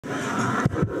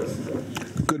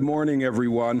Good morning,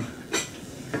 everyone.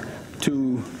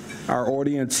 To our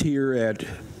audience here at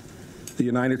the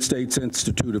United States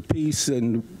Institute of Peace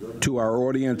and to our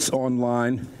audience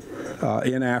online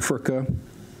in Africa,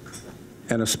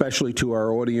 and especially to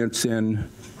our audience in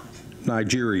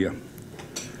Nigeria.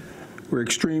 We're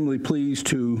extremely pleased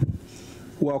to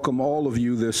welcome all of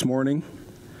you this morning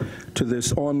to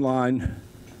this online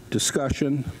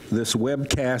discussion, this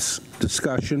webcast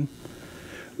discussion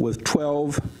with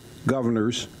 12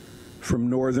 governors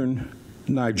from northern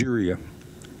Nigeria.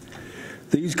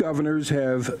 These governors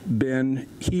have been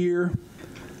here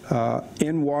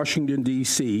in Washington,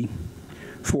 D.C.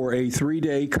 for a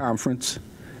 3-day conference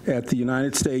at the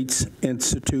United States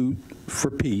Institute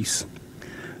for Peace,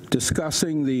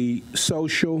 discussing the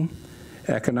social,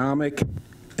 economic,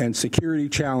 and security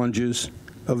challenges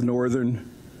of northern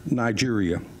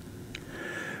Nigeria.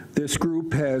 This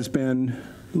group has been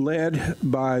led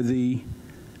by the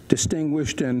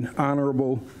distinguished and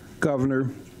honorable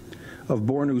governor of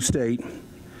Borno State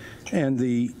and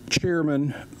the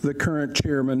current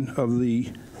chairman of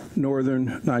the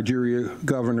Northern Nigeria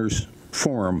Governors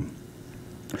Forum.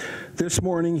 This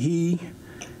morning, he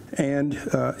and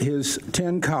his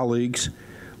 10 colleagues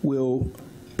will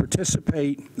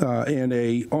participate in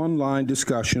an online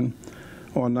discussion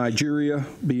on Nigeria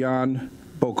beyond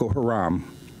Boko Haram.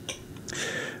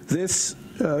 This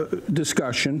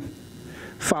discussion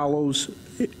follows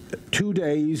 2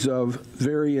 days of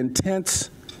very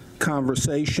intense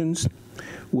conversations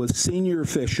with senior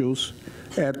officials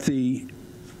at the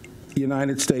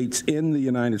United States, in the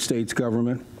United States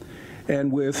government,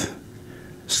 and with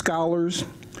scholars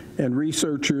and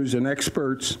researchers and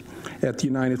experts at the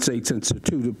United States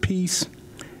Institute of Peace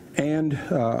and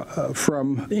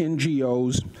from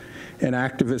NGOs and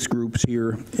activist groups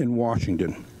here in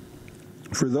Washington.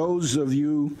 For those of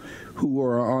you who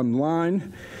are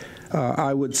online,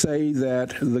 I would say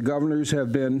that the governors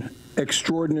have been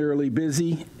extraordinarily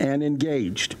busy and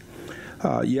engaged.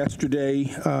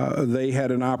 Yesterday, they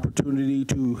had an opportunity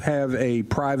to have a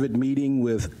private meeting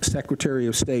with Secretary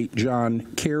of State John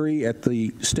Kerry at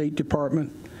the State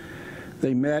Department.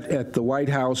 They met at the White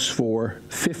House for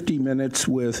 50 minutes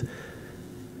with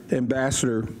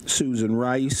Ambassador Susan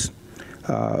Rice,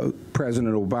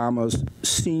 President Obama's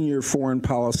senior foreign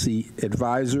policy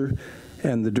advisor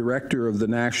and the director of the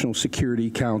National Security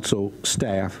Council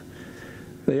staff.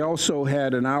 They also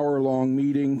had an hour-long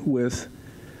meeting with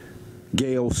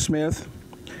Gail Smith,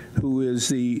 who is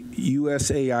the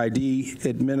USAID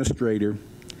administrator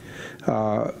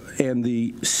and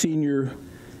the senior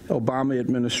Obama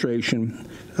administration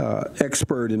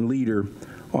expert and leader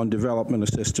on development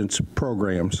assistance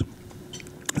programs.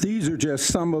 These are just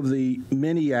some of the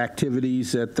many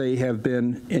activities that they have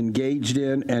been engaged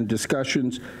in and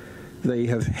discussions they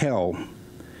have held.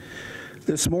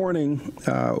 This morning,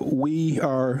 we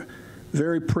are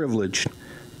very privileged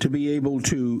to be able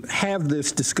to have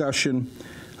this discussion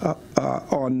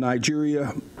on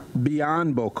Nigeria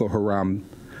beyond Boko Haram,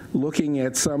 looking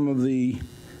at some of the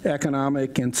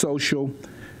economic and social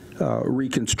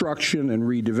reconstruction and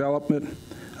redevelopment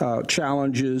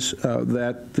challenges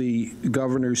that the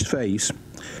governors face.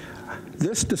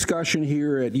 This discussion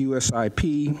here at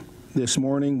USIP this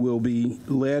morning will be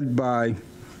led by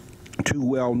 2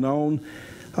 well-known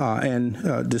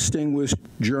and distinguished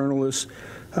journalists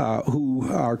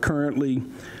who are currently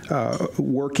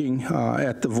working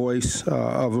at the Voice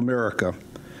of America.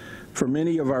 For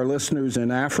many of our listeners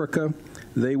in Africa,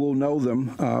 they will know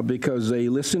them because they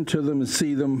listen to them and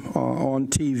see them on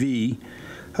TV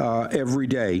every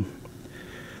day.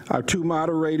 Our 2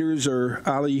 moderators are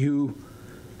Aliyu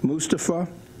Mustafa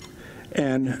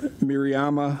and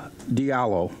Mariama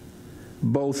Diallo,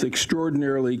 both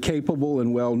extraordinarily capable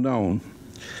and well-known,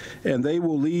 and they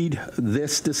will lead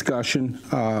this discussion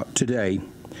today.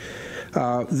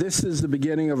 This is the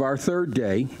beginning of our 3rd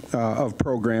day of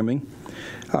programming,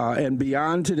 and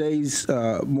beyond today's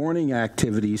morning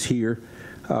activities here,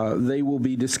 they will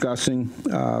be discussing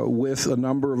with a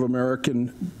number of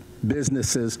American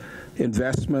businesses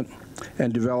investment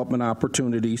and development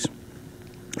opportunities,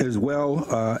 as well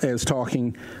as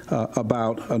talking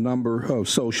about a number of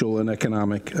social and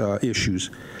economic issues.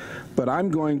 But I'm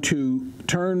going to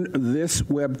turn this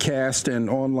webcast and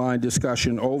online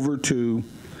discussion over to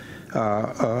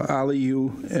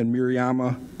Aliyu and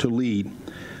Mariama to lead.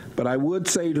 But I would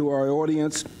say to our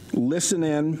audience, listen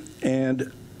in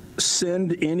and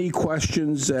send any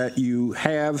questions that you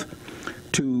have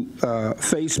to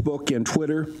Facebook and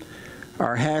Twitter.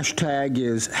 Our hashtag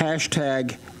is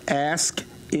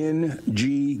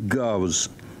 #AskNGGovs.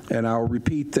 And I'll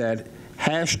repeat that,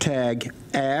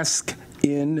 #AskNGGovs.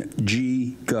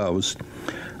 NGGovs.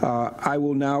 I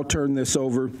will now turn this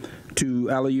over to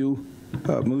Aliou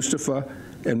Mustafa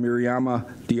and Mariama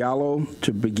Diallo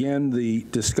to begin the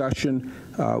discussion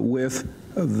with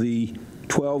the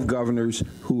 12 governors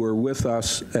who are with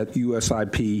us at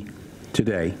USIP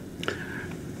today.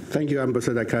 Thank you,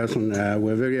 Ambassador Carson.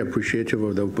 We're very appreciative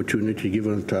of the opportunity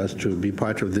given to us to be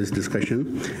part of this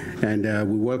discussion, and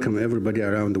we welcome everybody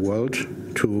around the world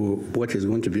to what is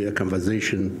going to be a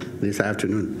conversation this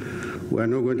afternoon. We are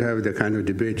not going to have the kind of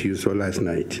debate you saw last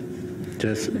night,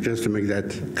 just to make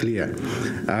that clear.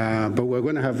 But we're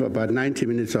going to have about 90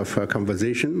 minutes of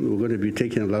conversation. We're going to be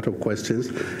taking a lot of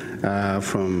questions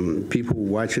from people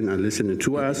watching and listening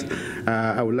to us.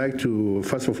 I would like to,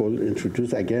 first of all,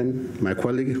 introduce again my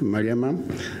colleague, Mariama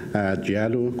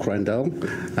Diallo Crandall,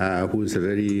 who is a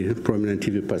very prominent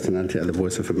TV personality at the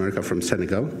Voice of America from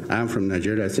Senegal. I'm from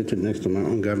Nigeria, sitting next to my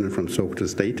own governor from Sokoto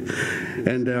State.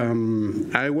 And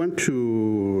I want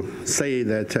to say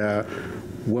that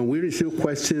when we receive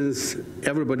questions,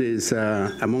 everybody is,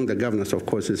 among the governors, of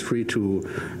course, is free to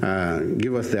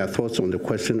give us their thoughts on the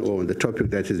question or on the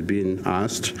topic that is being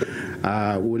asked.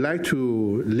 We'd like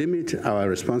to limit our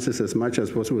responses as much as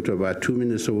possible to about 2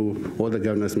 minutes, so all the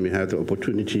governors may have the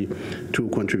opportunity to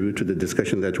contribute to the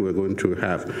discussion that we're going to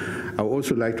have. I would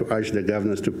also like to urge the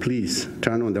governors to please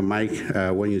turn on the mic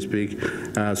when you speak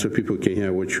so people can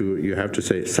hear what you have to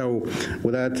say. So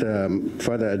without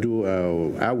further ado,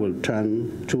 I will turn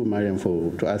to Mariam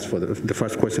to ask for the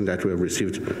first question that we have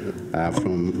received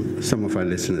from some of our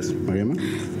listeners. Mariam?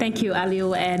 Thank you,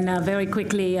 Aliou. And very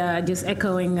quickly, just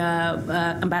echoing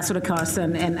Ambassador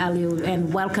Carson and Aliou,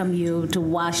 and welcome you to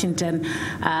Washington.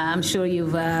 I'm sure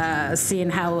you've seen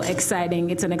how exciting,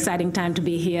 it's an exciting time to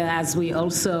be here as we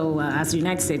also, as the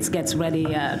United States gets ready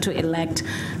to elect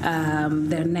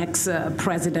their next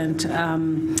president.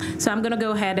 So I'm going to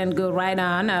go ahead and go right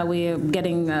on. We're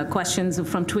getting questions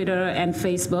from Twitter and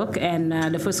Facebook, and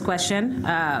the first question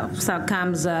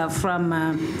comes from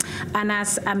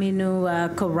Anas Aminu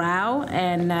Korau,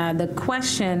 and the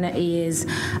question is,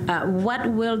 what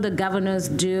will the governors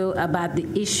do about the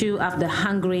issue of the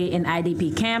hungry in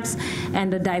IDP camps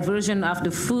and the diversion of the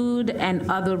food and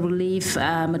other relief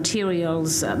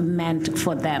materials meant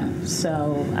for them?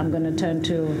 So I'm going to turn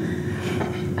to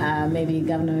maybe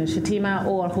Governor Shatima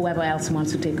or whoever else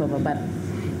wants to take over, but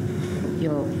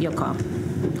your call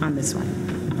on this one.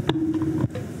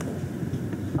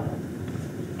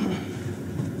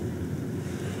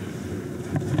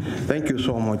 Thank you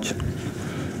so much.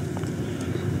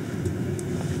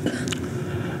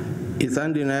 It's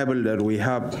undeniable that we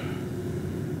have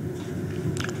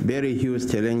very huge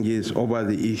challenges over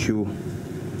the issue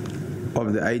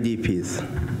of the IDPs.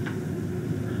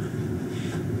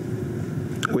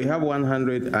 We have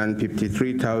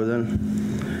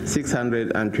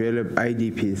 153,612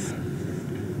 IDPs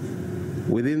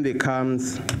within the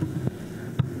camps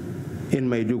in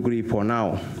Maiduguri for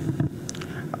now,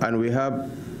 and we have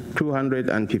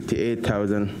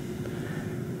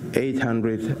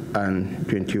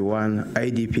 258,821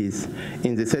 IDPs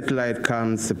in the satellite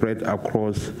camps spread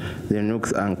across the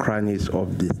nooks and crannies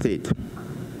of the state.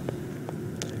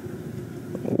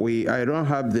 I don't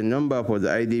have the number for the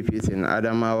IDPs in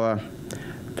Adamawa,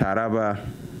 Taraba,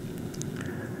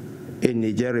 in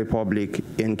Niger Republic,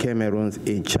 in Cameroon,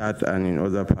 in Chad, and in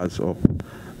other parts of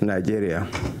Nigeria.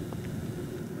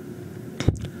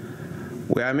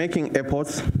 We are making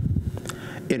efforts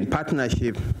in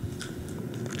partnership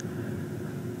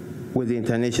with the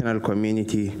international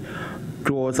community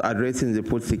towards addressing the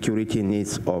food security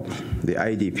needs of the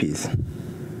IDPs.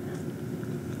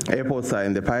 Efforts are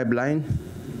in the pipeline.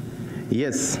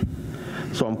 Yes,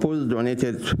 some foods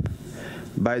donated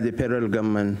by the federal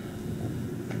government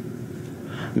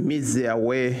missed their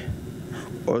way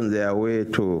on their way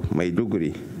to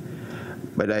Maiduguri.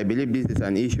 But I believe this is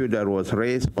an issue that was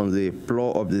raised on the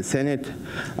floor of the Senate,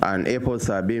 and efforts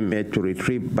are being made to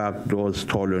retrieve back those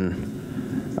stolen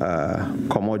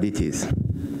commodities.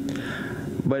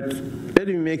 But let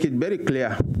me make it very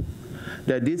clear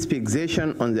that this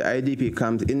fixation on the IDP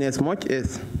camps, in as much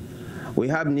as we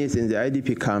have needs in the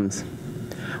IDP camps,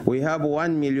 we have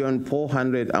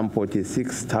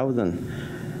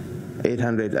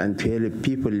 1,446,812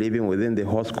 people living within the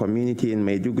host community in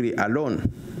Maiduguri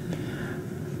alone.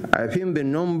 I think the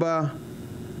number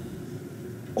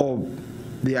of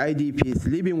the IDPs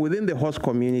living within the host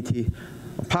community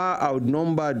far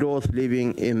outnumber those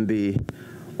living in the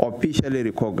officially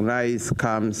recognized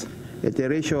camps at a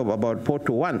ratio of about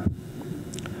 4:1.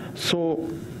 So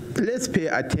let's pay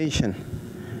attention,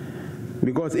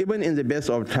 because even in the best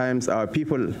of times, our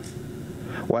people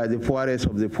were the poorest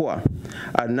of the poor.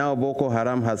 and now Boko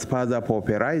Haram has further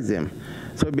pauperized them.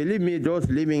 So believe me, those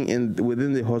living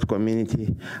within the host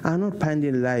community are not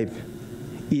finding life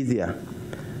easier.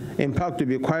 In fact, to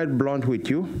be quite blunt with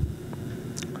you,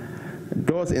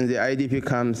 those in the IDP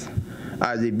camps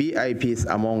are the VIPs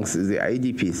amongst the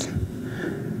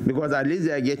IDPs, because at least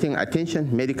they are getting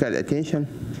attention, medical attention,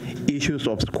 issues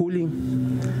of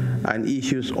schooling, and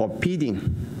issues of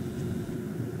feeding.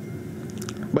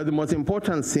 But the most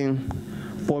important thing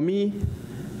for me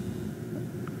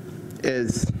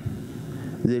is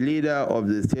the leader of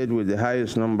the state with the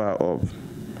highest number of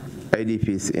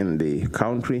IDPs in the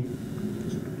country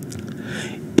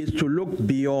is to look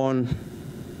beyond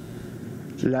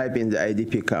life in the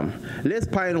IDP camp. Let's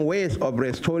find ways of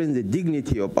restoring the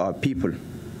dignity of our people.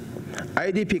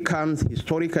 IDP camps,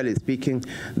 historically speaking,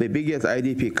 the biggest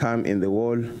IDP camp in the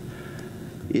world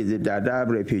is the Dadaab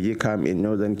refugee camp in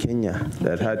northern Kenya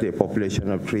that had a population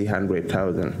of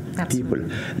 300,000 people.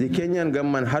 The Kenyan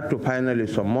government had to finally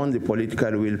summon the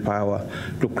political willpower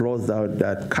to close out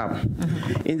that camp.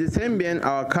 In the same vein,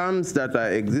 our camps that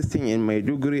are existing in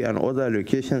Maiduguri and other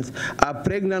locations are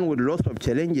pregnant with lots of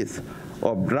challenges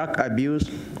of drug abuse,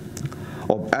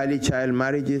 of early child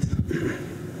marriages,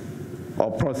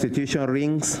 of prostitution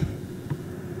rings,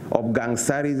 of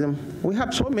gangsterism. We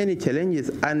have so many challenges,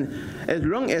 and as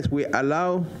long as we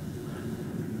allow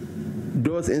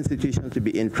those institutions to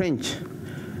be entrenched,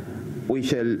 we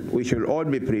should all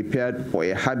be prepared for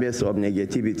a harvest of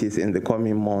negativities in the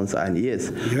coming months and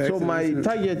years. So my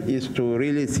target is to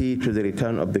really see to the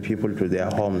return of the people to their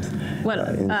homes. Well,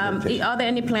 are there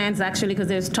any plans, actually, because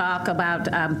there's talk about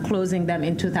closing them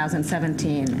in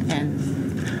 2017?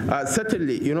 And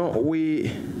certainly, you know,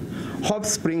 hope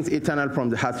springs eternal from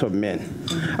the hearts of men.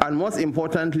 And most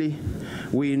importantly,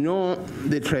 we know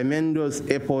the tremendous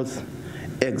efforts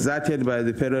exerted by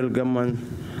the federal government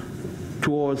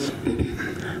towards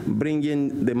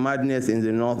bringing the madness in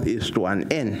the Northeast to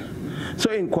an end.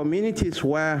 So in communities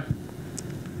where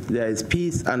there is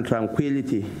peace and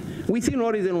tranquility, we see no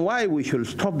reason why we should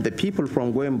stop the people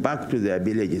from going back to their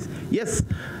villages. Yes,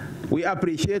 we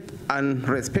appreciate and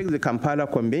respect the Kampala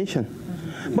Convention,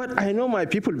 but I know my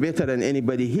people better than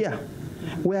anybody here.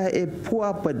 We are a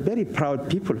poor but very proud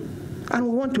people, and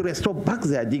we want to restore back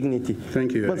their dignity.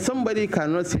 Thank you. But somebody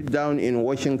cannot sit down in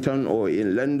Washington or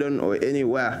in London or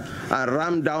anywhere and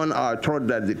ram down our throat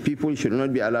that the people should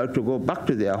not be allowed to go back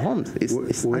to their homes.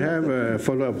 We have a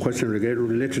follow-up question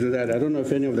related to that. I don't know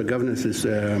if any of the governors is,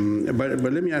 but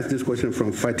let me ask this question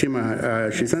from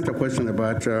Fatima. She sent a question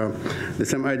about the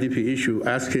same IDP issue,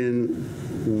 asking,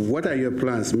 what are your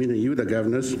plans, meaning you, the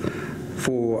governors,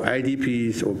 for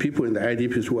IDPs or people in the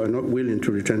IDPs who are not willing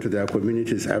to return to their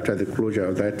communities after the closure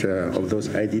of those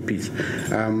IDPs?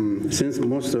 Since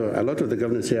a lot of the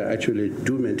governors here actually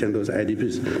do maintain those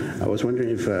IDPs, I was wondering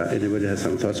if anybody has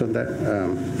some thoughts on that.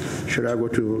 Should I go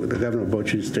to the governor of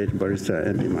Bauchi State, Barrister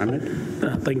M.P.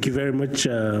 Mohammed? Thank you very much.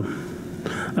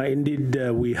 Indeed,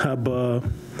 we have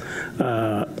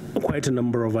quite a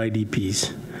number of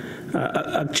IDPs.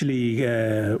 Actually,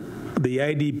 the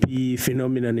IDP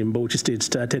phenomenon in Bauchi State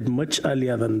started much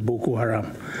earlier than Boko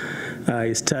Haram.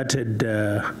 It started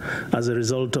as a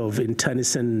result of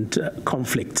internecine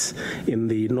conflicts in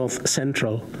the north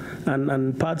central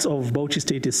and parts of Bauchi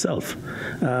State itself,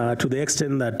 to the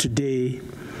extent that today,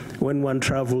 when one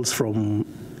travels from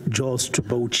Jos to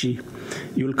Bauchi,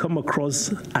 you'll come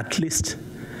across at least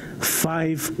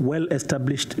 5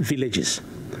 well-established villages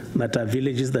that are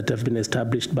villages that have been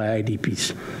established by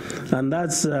IDPs. And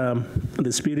that's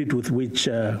the spirit with which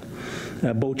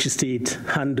Bauchi State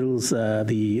handles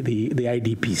the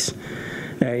IDPs.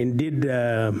 Indeed,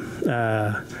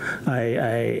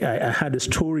 I had a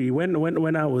story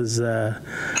when I was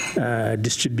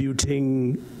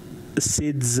distributing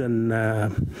seeds and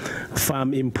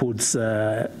farm inputs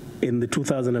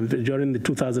during the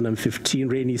 2015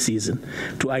 rainy season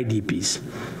to IDPs.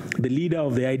 The leader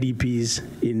of the IDPs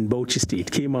in Bauchi State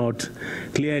came out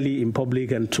clearly in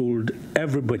public and told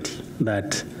everybody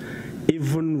that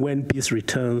even when peace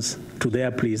returns to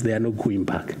their place, they are not going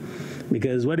back,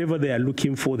 because whatever they are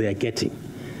looking for, they are getting.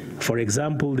 For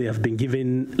example, they have been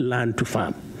given land to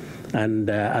farm. And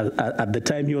at the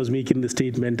time he was making the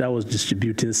statement, I was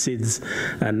distributing seeds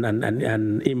and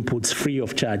inputs free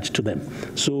of charge to them.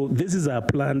 So this is our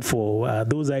plan for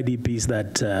those IDPs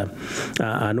that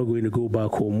are not going to go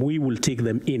back home. We will take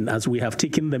them in, as we have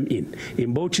taken them in.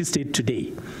 In Bauchi State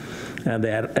today,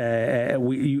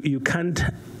 you can't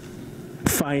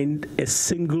find a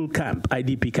single camp,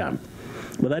 IDP camp,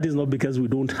 But that is not because we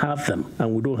don't have them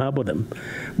and we don't harbor them,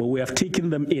 but we have taken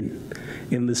them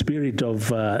in the spirit of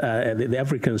the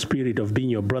African spirit of being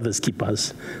your brother's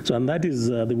keepers. So, and that is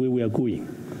the way we are going.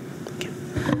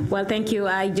 Well, thank you.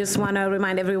 I just want to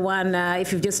remind everyone,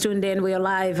 if you've just tuned in, we are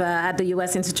live at the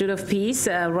U.S. Institute of Peace,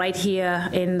 right here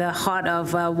in the heart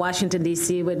of Washington,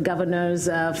 D.C., with governors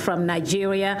from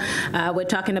Nigeria. We're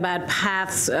talking about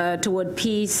paths toward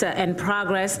peace and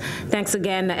progress. Thanks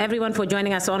again, everyone, for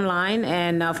joining us online.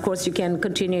 And, of course, you can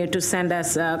continue to send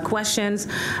us questions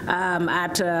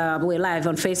we're live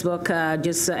on Facebook.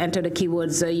 Just enter the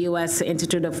keywords U.S.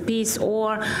 Institute of Peace,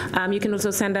 or you can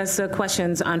also send us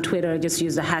questions on Twitter. Just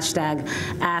use the hashtag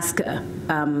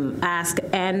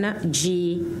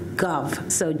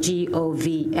AskNGGov, so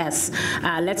GOVS.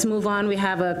 Let's move on. We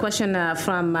have a question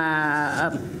from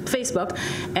Facebook,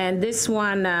 and this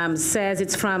one says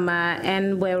it's from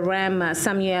Nwerem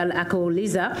Samuel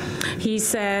Akoliza. He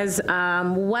says,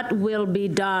 what will be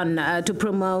done to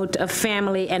promote a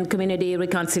family and community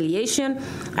reconciliation?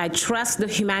 I trust the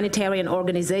humanitarian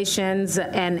organizations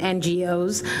and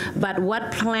NGOs, but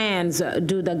what plans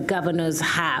do the governors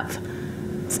have?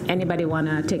 Anybody want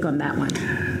to take on that one?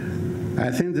 I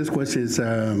think this question is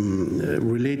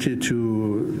related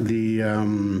to the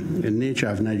nature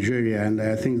of Nigeria, and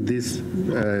I think this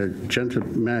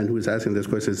gentleman who is asking this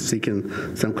question is seeking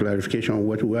some clarification on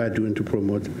what we are doing to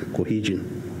promote cohesion.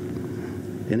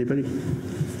 Anybody?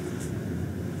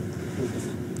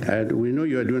 We know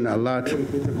you are doing a lot.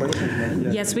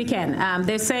 Yes, we can.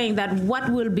 They're saying that what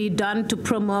will be done to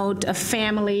promote a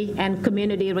family and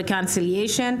community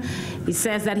reconciliation. He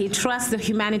says that he trusts the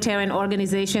humanitarian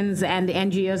organizations and the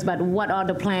NGOs, but what are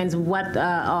the plans? What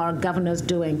are governors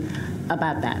doing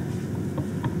about that?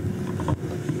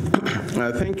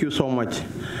 Thank you so much.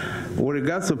 With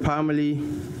regards to family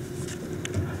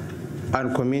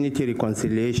and community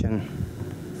reconciliation,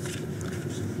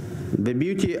 the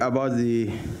beauty about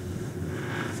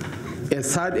as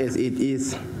sad as it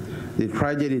is, the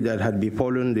tragedy that had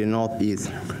befallen the Northeast,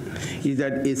 is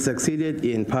that it succeeded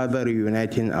in further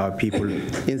reuniting our people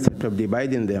instead of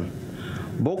dividing them.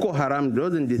 Boko Haram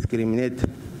doesn't discriminate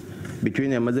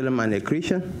between a Muslim and a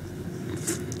Christian.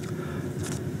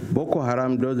 Boko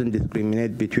Haram doesn't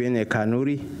discriminate between a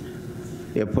Kanuri,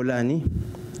 a Fulani,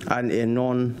 and a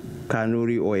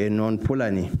non-Kanuri or a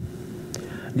non-Fulani.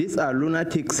 These are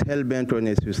lunatics hell-bent on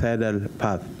a suicidal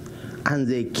path, and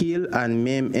they kill and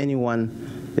maim anyone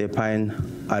they find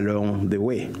along the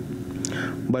way.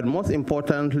 But most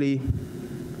importantly,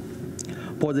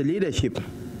 for the leadership,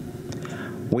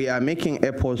 we are making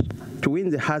efforts to win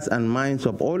the hearts and minds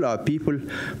of all our people,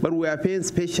 but we are paying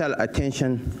special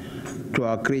attention to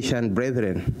our Christian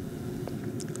brethren.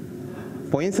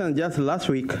 For instance, just last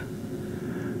week,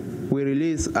 we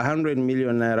released 100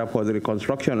 million naira for the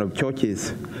reconstruction of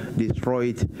churches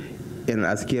destroyed in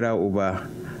Askira, Uba,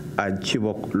 and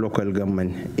Chibok local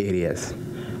government areas.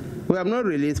 We have not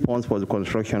released funds for the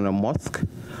construction of mosques.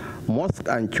 Mosques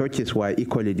and churches were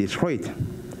equally destroyed.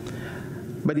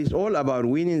 But it's all about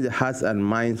winning the hearts and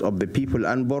minds of the people.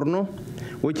 And Borno,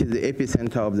 which is the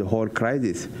epicenter of the whole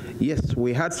crisis, yes,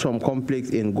 we had some conflicts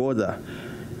in Goza,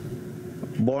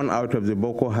 born out of the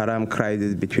Boko Haram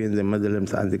crisis between the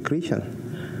Muslims and the Christians.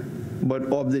 But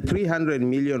of the 300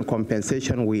 million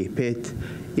compensation we paid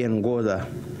in Goza,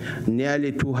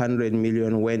 nearly 200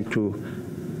 million went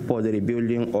for the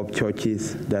rebuilding of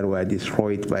churches that were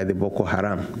destroyed by the Boko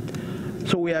Haram.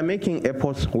 So we are making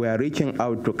efforts. We are reaching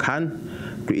out to Khan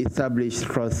to establish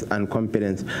trust and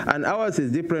confidence. And ours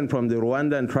is different from the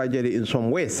Rwandan tragedy in some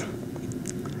ways,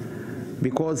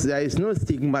 because there is no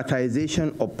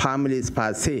stigmatization of families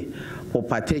per se for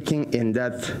partaking in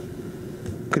that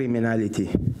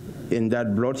criminality, in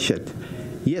that bloodshed.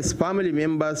 Yes, family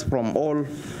members from all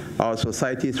our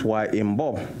societies were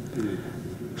involved.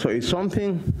 So it's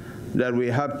something that we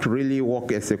have to really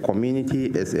work as a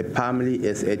community, as a family,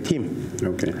 as a team.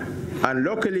 Okay. And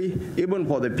locally, even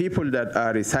for the people that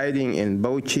are residing in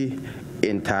Bauchi,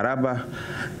 in Taraba,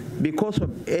 because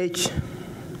of age,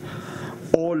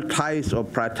 all ties of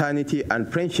fraternity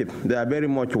and friendship, they are very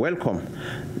much welcome.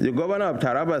 The governor of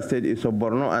Taraba State is of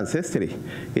Borno ancestry.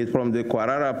 He's from the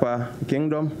Kwararapa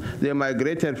kingdom. They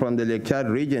migrated from the Lake Chad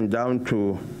region down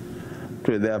to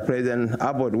their present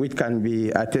abode, which can be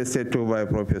attested to by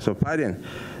Professor Padden.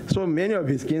 So many of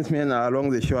his kinsmen are along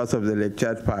the shores of the Lake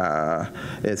Chad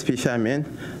as fishermen.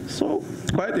 So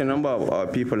quite a number of our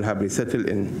people have resettled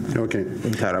in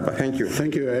Taraba. Thank you.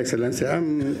 Thank you, Your Excellency.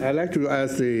 I'd like to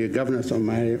ask the governors on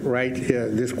my right here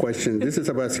this question. This is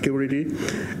about security.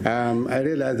 I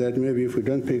realize that maybe if we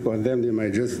don't pick on them, they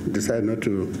might just decide not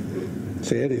to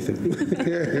say anything.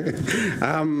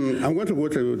 I'm going to go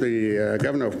to the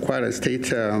governor of Kwara State,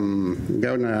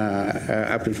 Governor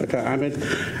Abdul Fattah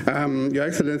Ahmed. Your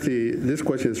Excellency, this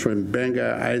question is from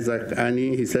Benga Isaac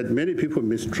Ani. He said, many people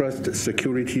mistrust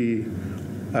security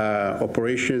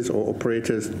operations or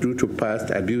operators due to past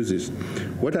abuses.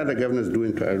 What are the governors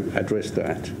doing to address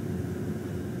that?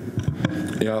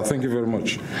 Yeah, thank you very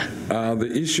much.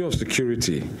 The issue of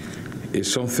security is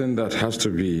something that has to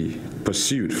be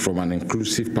pursued from an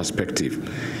inclusive perspective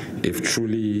if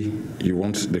truly you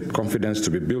want the confidence to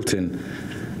be built in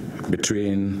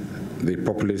between the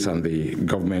populace and the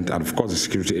government and, of course, the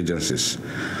security agencies.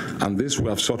 And this we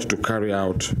have sought to carry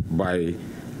out by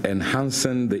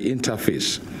enhancing the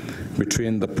interface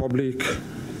between the public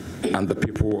and the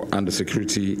people and the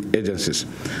security agencies.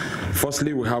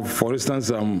 Firstly, we have, for instance,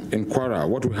 in Kwara,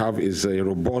 what we have is a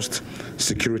robust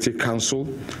security council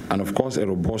and, of course, a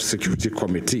robust security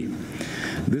committee.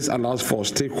 This allows for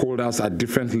stakeholders at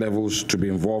different levels to be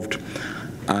involved,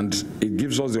 and it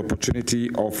gives us the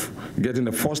opportunity of getting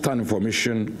the first-hand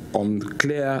information on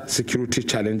clear security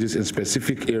challenges in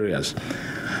specific areas,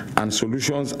 and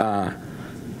solutions are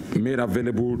made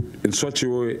available in such a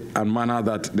way and manner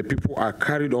that the people are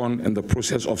carried on in the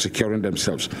process of securing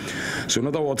themselves. So in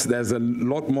other words, there's a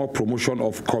lot more promotion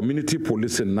of community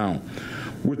policing now,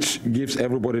 which gives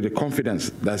everybody the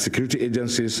confidence that security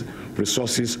agencies'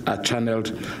 resources are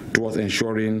channeled towards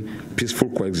ensuring peaceful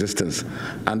coexistence.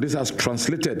 And this has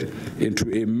translated into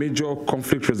a major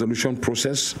conflict resolution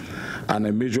process and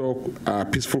a major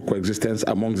peaceful coexistence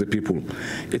amongst the people.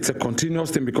 It's a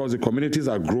continuous thing because the communities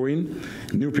are growing,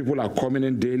 new people are coming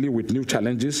in daily with new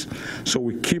challenges, so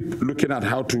we keep looking at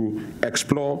how to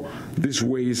explore these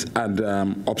ways and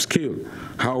upscale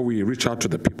how we reach out to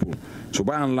the people. So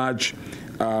by and large,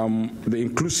 the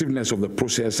inclusiveness of the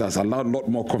process has allowed a lot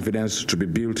more confidence to be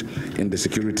built in the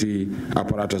security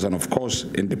apparatus and, of course,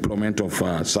 in deployment of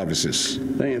services.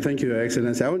 Thank you, Your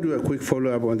Excellency. I want to do a quick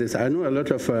follow-up on this. I know a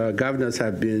lot of governors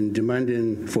have been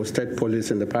demanding for state police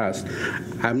in the past.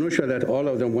 I'm not sure that all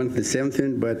of them want the same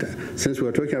thing, but since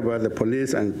we're talking about the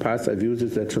police and past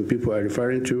abuses that some people are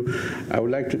referring to, I would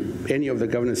like any of the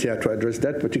governors here to address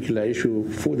that particular issue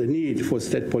for the need for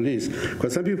state police.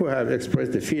 Because some people have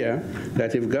expressed the fear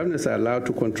that if governors are allowed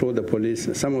to control the police,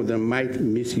 some of them might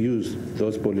misuse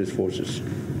those police forces.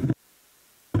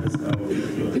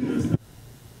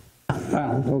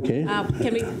 Okay.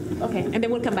 Can we? Okay, and then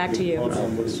we'll come back to you. All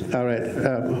right.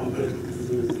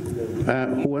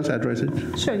 Who wants to address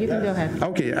it? Sure, you can go ahead.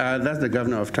 Okay, that's the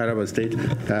governor of Taraba State,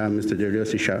 Mr.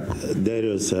 Darius Ishaku.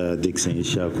 Darius Dixon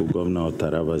Ishaku, governor of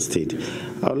Taraba State.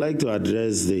 I would like to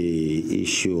address the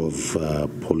issue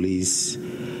of police,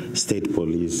 state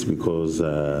police, because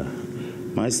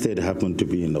my state happened to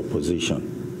be in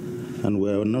opposition, and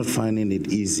we're not finding it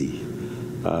easy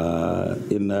for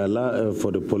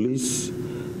the police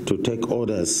to take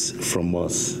orders from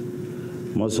us.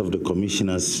 Most of the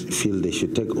commissioners feel they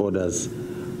should take orders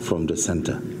from the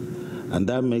center, and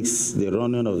that makes the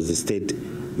running of the state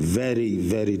very,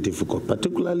 very difficult,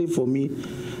 particularly for me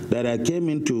that I came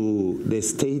into the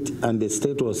state and the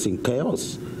state was in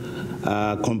chaos.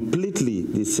 Completely,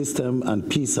 the system and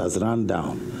peace has run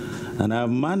down. And I've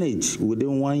managed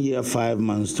within 1 year, 5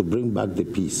 months to bring back the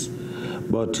peace.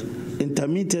 But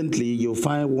intermittently, you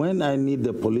find when I need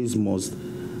the police most,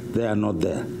 they are not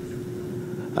there.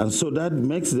 And so that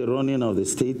makes the running of the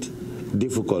state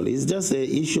difficult. It's just an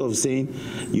issue of saying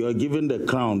you are given the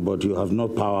crown, but you have no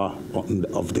power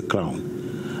of the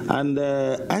crown. And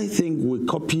I think we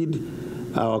copied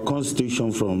our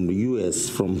constitution from the US,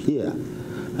 from here.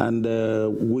 And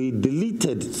we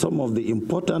deleted some of the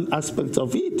important aspects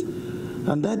of it.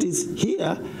 And that is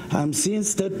here, I'm seeing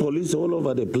state police all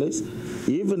over the place,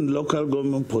 even local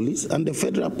government police and the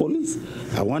federal police.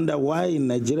 I wonder why in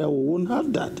Nigeria we won't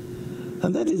have that.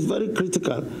 And that is very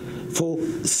critical for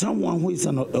someone who is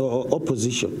an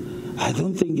opposition. I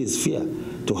don't think it's fair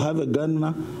to have a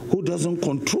governor who doesn't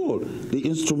control the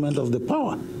instrument of the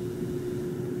power.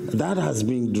 That has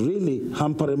been really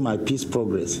hampering my peace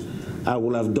progress. I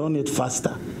would have done it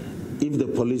faster if the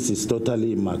police is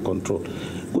totally in my control.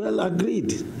 Well,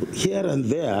 agreed. Here and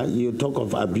there, you talk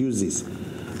of abuses.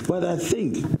 But I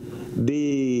think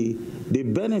the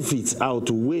benefits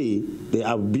outweigh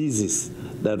the abuses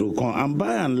that will come. And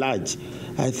by and large,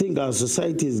 I think our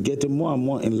society is getting more and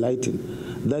more enlightened,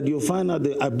 that you find out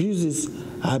the abuses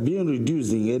are being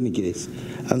reduced in any case.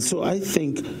 And so I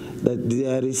think that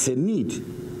there is a need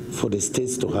for the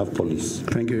states to have police.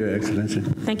 Thank you, Your Excellency.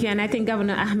 Thank you. And I think,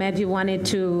 Governor Ahmed, you wanted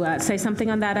to say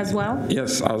something on that as well?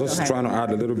 Yes, I was just trying to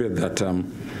add a little bit that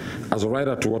as a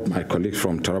rider to what my colleague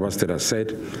from Taraba State has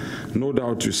said, no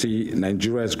doubt you see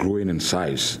Nigeria is growing in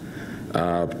size.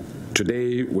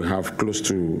 Today we have close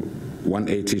to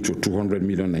 180 to 200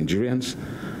 million Nigerians,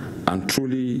 and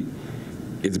truly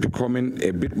it's becoming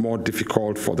a bit more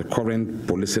difficult for the current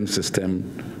policing system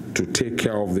to take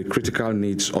care of the critical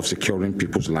needs of securing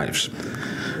people's lives.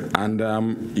 And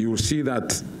you will see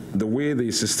that the way the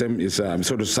system is,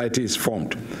 so the society is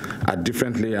formed at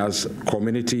different layers,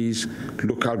 communities,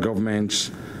 local governments,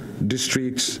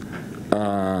 districts,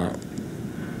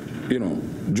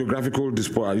 geographical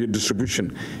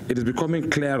distribution, it is becoming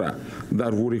clearer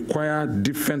that we require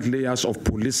different layers of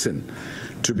policing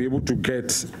to be able to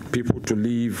get people to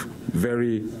live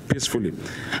very peacefully.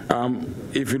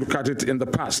 If you look at it in the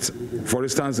past, for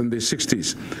instance, in the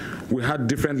 60s, we had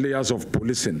different layers of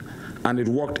policing, and it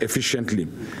worked efficiently.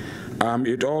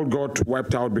 It all got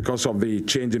wiped out because of the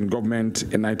change in government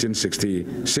in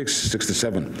 1966,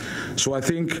 67. So I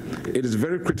think it is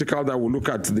very critical that we look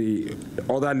at the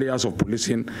other layers of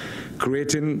policing,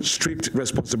 creating strict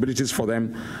responsibilities for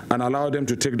them and allow them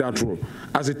to take that role.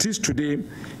 As it is today,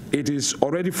 it is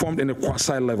already formed in a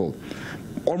quasi level.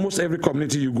 Almost every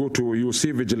community you go to, you will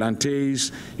see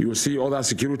vigilantes, you will see other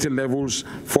security levels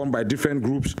formed by different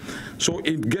groups. So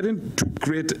in getting to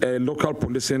create a local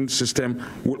policing system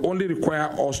will only require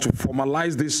us to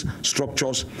formalize these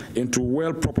structures into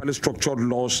properly structured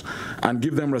laws and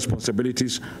give them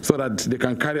responsibilities so that they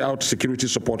can carry out security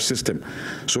support system.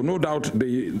 So no doubt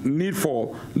the need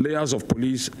for layers of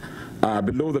police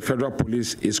below the federal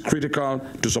police is critical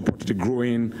to support the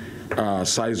growing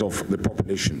size of the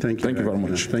population. Thank you very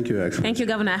much. Thank you, Excellency. Thank you,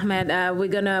 Governor Ahmed. We're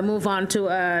going to move on to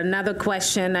another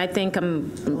question.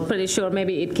 I'm pretty sure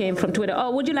maybe it came from Twitter.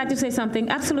 Oh, would you like to say something?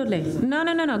 Absolutely.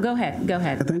 No. Go ahead. Go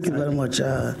ahead. Thank you very much.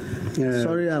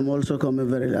 Sorry, I'm also coming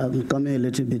a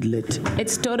little bit late.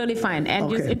 It's totally fine. And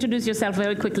Okay. just introduce yourself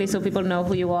very quickly so people know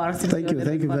who you are. Thank you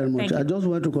very much. I just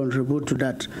want to contribute to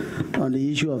that on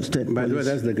the issue of state By the way, police.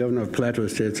 that's the governor of Plateau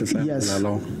State. Yes.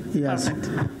 Yes.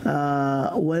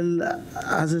 Well,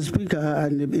 as a speaker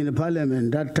and in the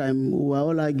parliament, that time we were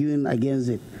all arguing against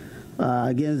it,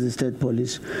 against the state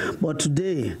police. But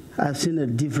today, I've seen a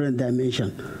different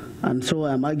dimension. And so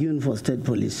I'm arguing for state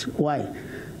police. Why?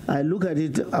 I look at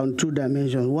it on two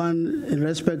dimensions. One, in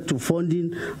respect to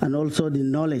funding and also the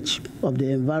knowledge of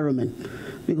the environment.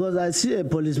 Because I see a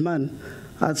policeman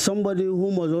as somebody who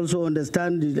must also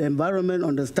understand the environment,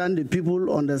 understand the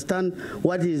people, understand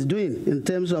what he is doing in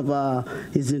terms of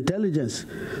his intelligence.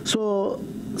 So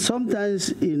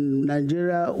sometimes in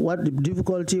Nigeria, what the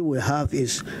difficulty we have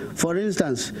is, for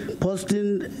instance,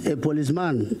 posting a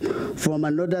policeman from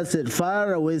another state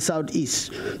far away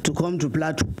southeast to come to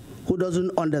Plateau, who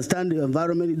doesn't understand the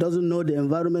environment, he doesn't know the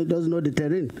environment, he doesn't know the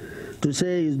terrain, to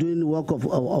say he's doing the work of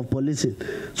policing.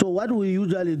 So what we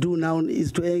usually do now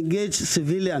is to engage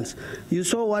civilians. You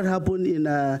saw what happened in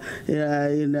the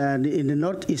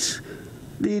northeast.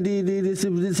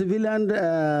 The civilian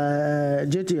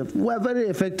JTF were very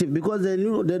effective because they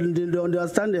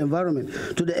understand the environment.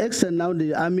 To the extent now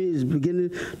the army is beginning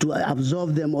to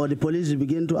absorb them, or the police is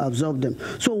beginning to absorb them.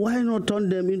 So why not turn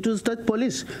them into state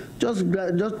police? Just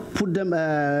put them,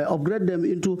 upgrade them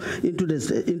into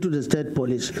the state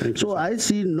police. So I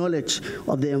see knowledge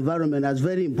of the environment as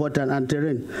very important, and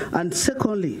terrain. And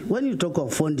secondly, when you talk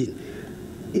of funding,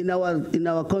 in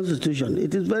our constitution,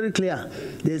 it is very clear.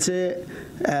 They say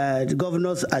the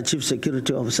governors are chief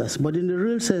security officers, but in the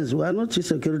real sense, we are not chief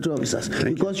security officers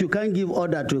because you can't give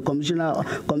order to a commissioner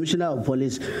of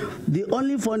police. The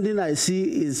only funding I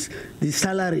see is the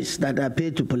salaries that are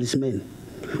paid to policemen.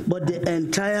 But the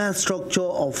entire structure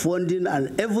of funding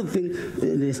and everything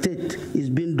in the state is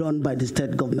being done by the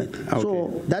state government. Okay.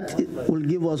 So that will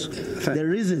give us the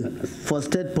reason for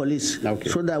state police,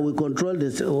 so that we control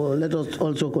this, or let us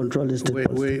also control the state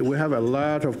police. We have a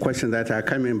lot of questions that are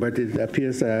coming, but it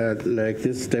appears like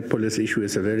this state police issue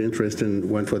is a very interesting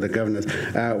one for the governors.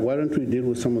 Why don't we deal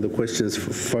with some of the questions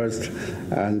first,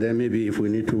 and then maybe if we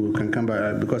need to can come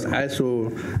back, because I saw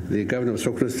the governor of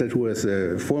Sokoto State, who was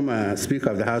a former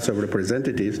speaker of the House of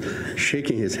Representatives,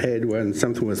 shaking his head when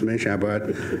something was mentioned about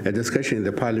a discussion in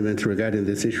the parliament regarding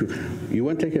this issue. You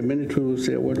want to take a minute to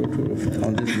say a word or two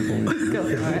on this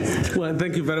before? Well,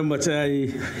 thank you very much.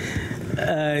 I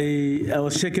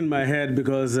was shaking my head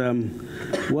because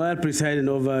while presiding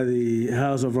over the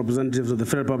House of Representatives of the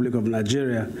Federal Republic of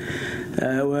Nigeria,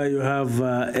 where you have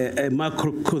a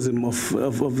macrocosm of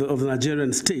the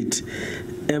Nigerian state,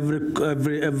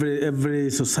 every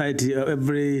society,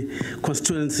 every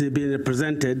constituency being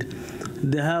represented,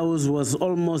 the House was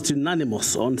almost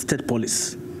unanimous on state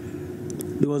policy.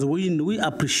 Because we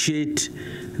appreciate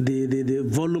the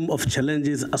volume of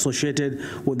challenges associated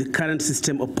with the current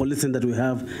system of policing that we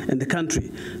have in the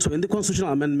country. So in the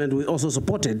constitutional amendment, we also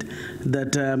supported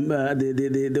that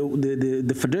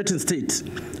the federating states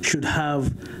should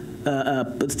have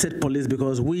state police,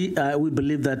 because we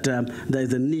believe that there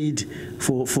is a need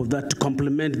for that to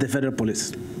complement the federal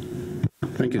police.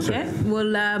 Thank you, sir. Okay,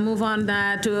 we'll move on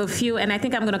to a few, and I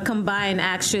think I'm going to combine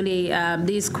actually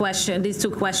these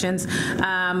two questions.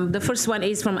 The first one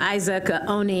is from Isaac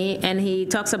Oni, and he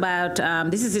talks about,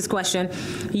 this is his question: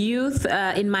 youth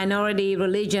in minority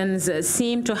religions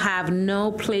seem to have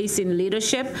no place in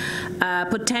leadership,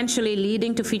 potentially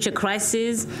leading to future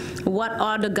crises. What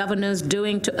are the governors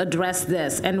doing to address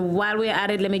this? And while we're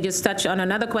at it, let me just touch on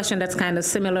another question that's kind of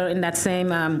similar in that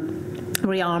same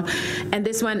realm, and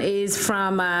this one is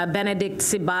from Benedict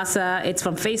Sibasa. It's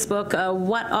from Facebook.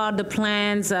 What are the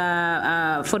plans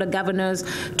for the governors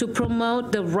to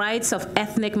promote the rights of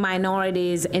ethnic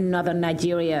minorities in northern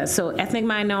Nigeria? So ethnic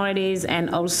minorities and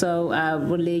also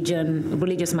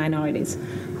religious minorities.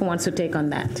 Who wants to take on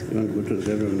that? You want to go to the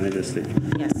governor of Niger State?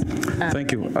 Yes.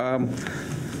 Thank you.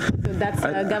 So that's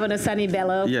Governor Sani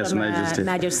Bello from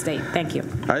Niger State. Thank you.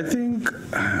 I think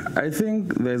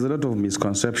there's a lot of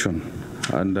misconception,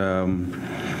 and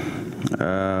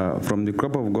from the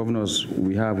crop of governors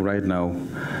we have right now,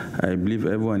 I believe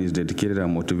everyone is dedicated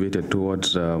and motivated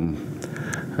towards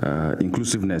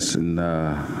inclusiveness in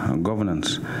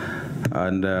governance.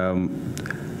 And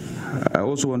I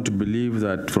also want to believe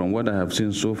that from what I have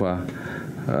seen so far,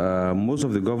 most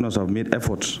of the governors have made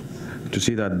efforts to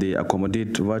see that they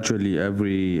accommodate virtually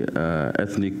every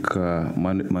ethnic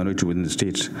minority within the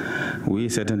state. We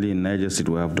certainly in Niger State,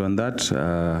 we have done that.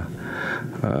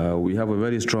 We have a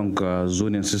very strong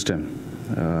zoning system.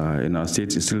 In our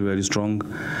state, it's still very strong.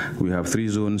 We have 3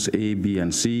 zones, A, B,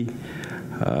 and C,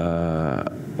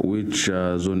 which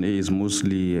zone A is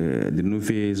mostly the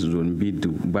Nufes, zone B, the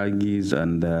Bagis,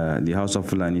 and the House of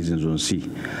Fulani is in zone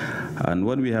C. And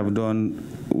what we have done,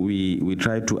 we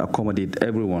try to accommodate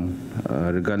everyone,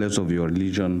 regardless of your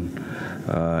religion,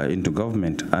 into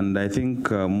government. And I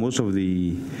think most of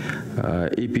the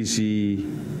APC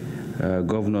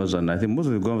governors, and I think most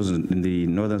of the governors in the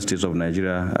northern states of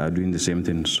Nigeria are doing the same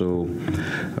thing. So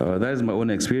that is my own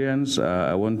experience.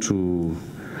 I want to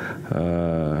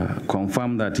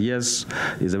confirm that, yes,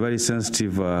 it's a very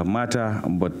sensitive matter,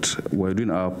 but we're doing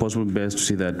our possible best to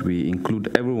see that we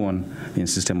include everyone in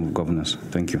system of governance.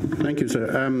 Thank you. Thank you,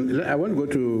 sir. I want to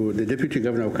go to the Deputy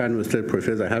Governor of Kano State,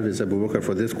 Professor Hafiz Abubakar,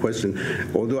 for this question,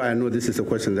 although I know this is a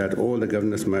question that all the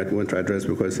governors might want to address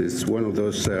because it's one of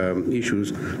those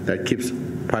issues that keeps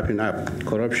popping up,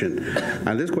 corruption.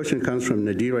 And this question comes from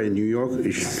Nadira in New York.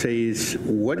 It says,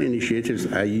 what initiatives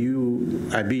are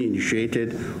being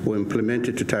initiated or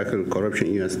implemented to tackle corruption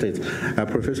in your state?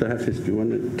 Professor Hafiz, do you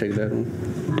want to take that on?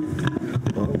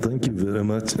 Well, thank you very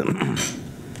much.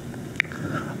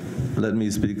 Let me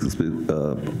speak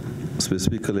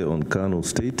specifically on Kano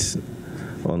State.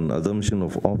 On assumption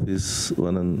of office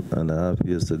 1.5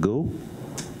 years ago,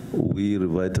 we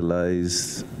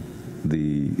revitalized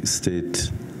the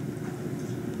state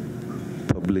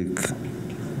public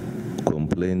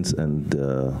complaints and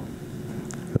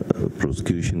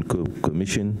prosecution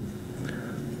commission,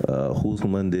 whose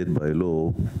mandate by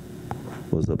law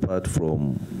was, apart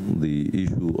from the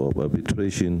issue of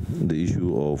arbitration, the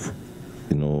issue of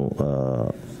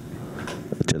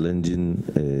challenging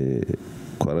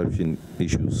corruption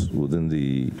issues within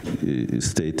the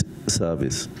state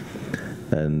service.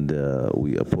 And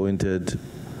we appointed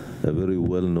a very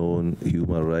well-known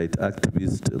human rights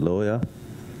activist, lawyer,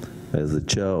 as the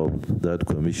chair of that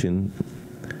commission.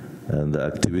 And the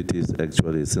activities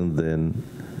actually since then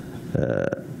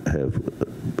have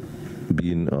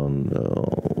been on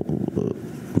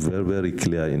very, very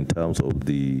clear in terms of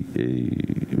the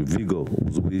vigor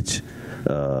with which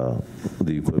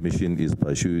the commission is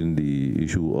pursuing the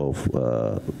issue of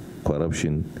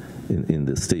corruption in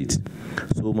the state.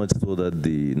 So much so that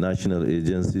the national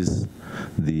agencies,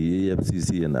 the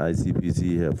AFCC and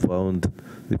ICPC, have found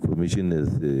the commission as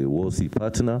a worthy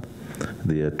partner.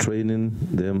 They are training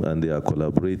them and they are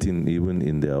collaborating even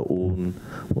in their own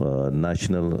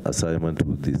national assignment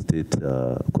with the state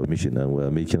commission, and we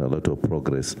are making a lot of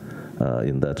progress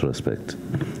in that respect.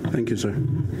 Thank you, sir.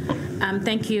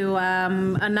 Thank you.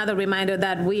 Another reminder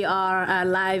that we are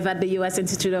live at the U.S.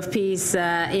 Institute of Peace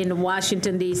in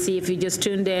Washington, D.C. If you just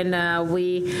tuned in,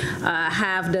 we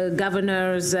have the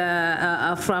governors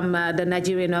from the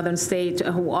Nigerian northern state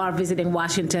who are visiting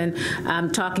Washington,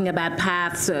 talking about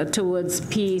paths towards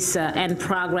peace and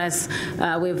progress.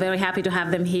 We're very happy to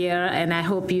have them here, and I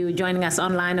hope you joining us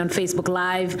online on Facebook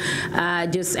Live.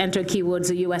 Just enter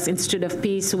keywords U.S. Institute of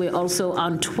Peace. We're also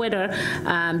on Twitter.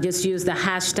 Just use the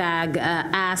hashtag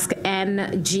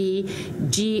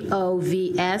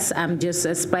AskNGGOVS. I'm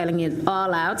just spelling it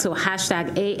all out. So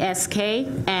hashtag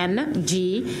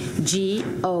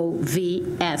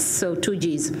AskNGGOVS. So 2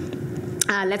 G's.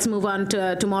 Let's move on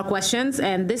to more questions,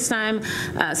 and this time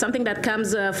something that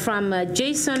comes from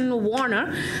Jason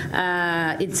Warner.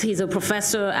 He's a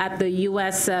professor at the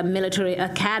U.S. Military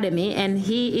Academy, and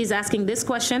he is asking this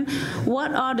question: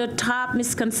 what are the top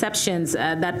misconceptions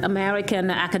that American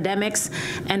academics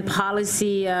and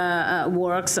policy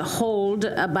works hold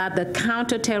about the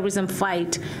counterterrorism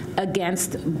fight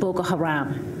against Boko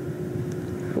Haram?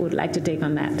 Who would like to take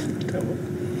on that?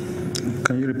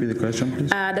 Can you repeat the question, please?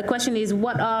 The question is,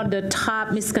 what are the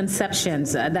top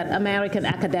misconceptions that American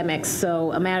academics,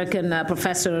 so American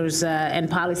professors and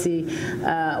policy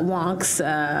wonks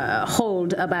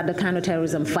hold about the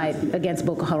counterterrorism fight against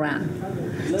Boko Haram?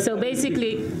 So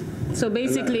basically,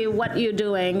 what you're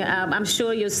doing, I'm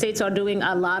sure your states are doing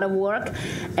a lot of work,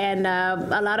 and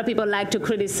a lot of people like to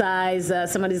criticize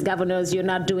some of these governors. You're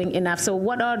not doing enough. So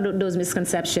what are those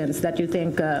misconceptions that you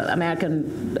think American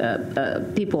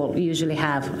people usually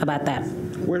have about that?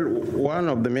 Well, one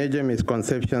of the major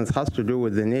misconceptions has to do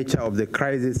with the nature of the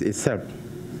crisis itself.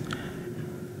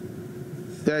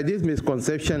 There is this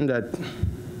misconception that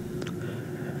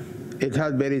it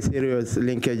has very serious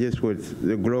linkages with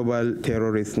the global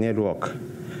terrorist network.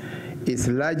 It's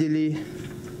largely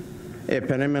a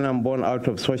phenomenon born out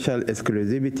of social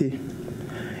exclusivity.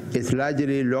 It's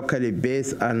largely locally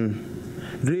based and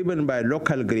driven by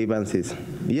local grievances.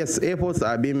 Yes, efforts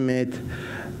are being made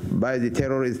by the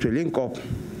terrorists to link up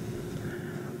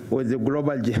with the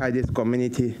global jihadist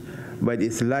community, but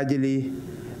it's largely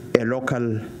a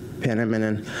local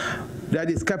phenomenon that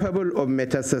is capable of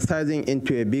metastasizing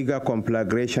into a bigger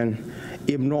conflagration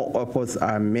if no efforts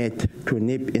are made to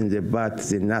nip in the bud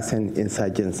the nascent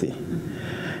insurgency.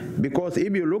 Because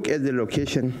if you look at the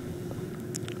location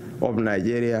of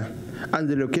Nigeria and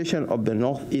the location of the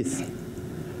Northeast,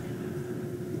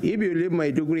 if you leave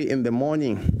Maiduguri in the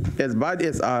morning, as bad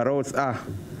as our roads are,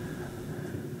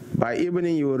 by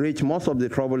evening you will reach most of the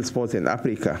trouble spots in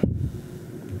Africa.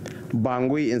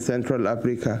 Bangui in Central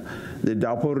Africa, the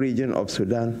Darfur region of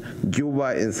Sudan,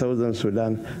 Juba in Southern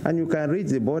Sudan, and you can reach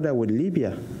the border with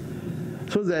Libya.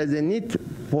 So there is a need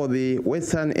for the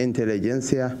Western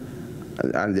intelligentsia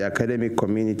and the academic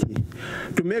community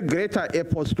to make greater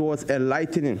efforts towards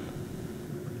enlightening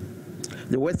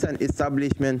the Western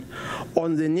establishment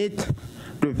on the need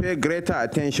to pay greater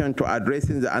attention to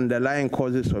addressing the underlying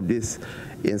causes of this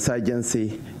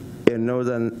insurgency in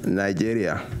northern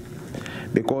Nigeria,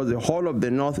 because the whole of the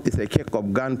north is a cake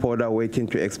of gunpowder waiting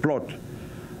to explode.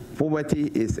 Poverty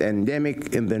is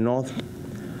endemic in the north.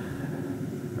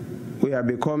 We have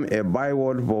become a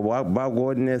byword for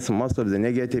backwardness. Most of the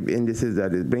negative indices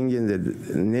that is bringing the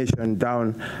nation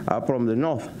down are from the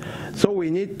north. So we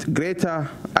need greater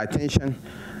attention.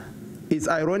 It's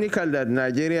ironical that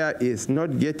Nigeria is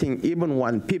not getting even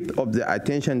 1/5 of the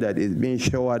attention that is being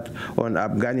showered on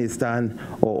Afghanistan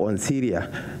or on Syria.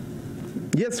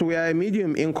 Yes, we are a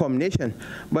medium-income nation,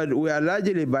 but we are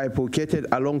largely bifurcated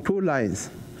along 2 lines.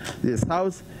 The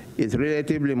South is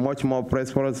relatively much more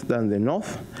prosperous than the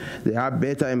North. They have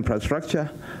better infrastructure,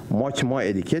 much more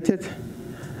educated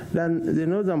than the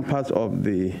northern parts of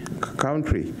the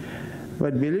country.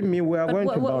 But believe me, we are going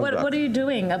to bounce back. What are you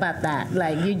doing about that?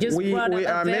 Like, you just brought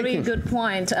up a very good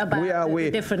point about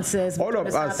the differences between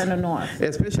the South and the North.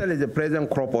 Especially the present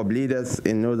crop of leaders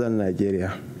in northern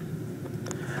Nigeria,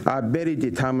 are very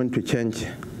determined to change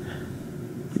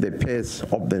the pace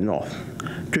of the North,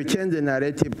 to change the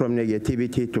narrative from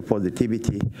negativity to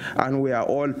positivity. And we are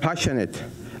all passionate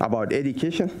about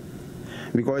education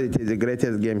because it is the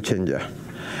greatest game changer.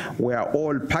 We are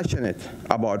all passionate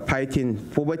about fighting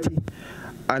poverty,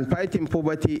 and fighting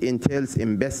poverty entails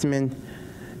investment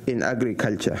in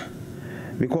agriculture.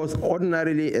 Because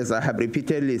ordinarily, as I have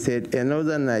repeatedly said, a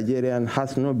northern Nigerian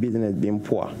has no business being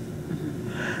poor.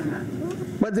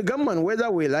 But But the government,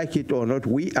 whether we like it or not,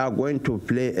 we are going to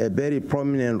play a very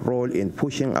prominent role in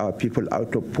pushing our people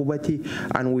out of poverty,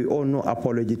 and we owe no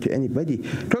apology to anybody.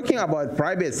 Talking about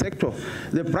private sector,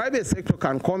 the private sector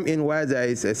can come in where there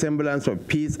is a semblance of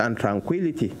peace and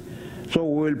tranquility. So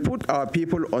we'll put our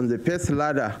people on the first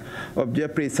ladder of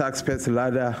Jeffrey Sachs' first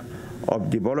ladder of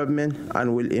development,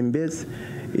 and we'll invest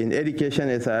in education,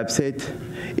 as I have said,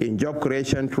 in job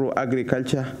creation through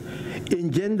agriculture,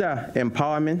 in gender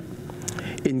empowerment,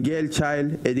 in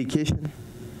girl-child education,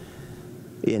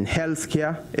 in health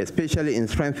care, especially in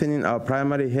strengthening our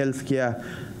primary health care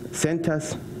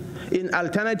centers, in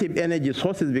alternative energy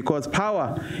sources, because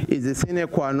power is the sine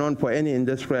qua non for any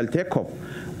industrial takeoff.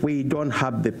 We don't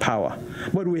have the power,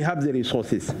 but we have the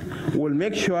resources. We'll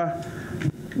make sure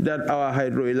that our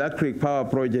hydroelectric power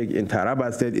project in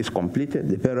Taraba State is completed.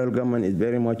 The federal government is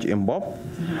very much involved.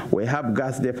 We have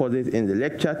gas deposits in the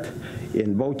Lake Chad,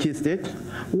 in Bauchi State.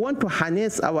 We want to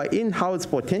harness our in-house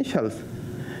potentials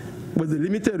with the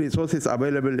limited resources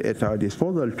available at our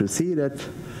disposal to see that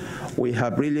we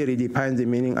have really redefined the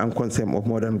meaning and concept of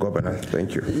modern governance.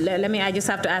 Thank you. I just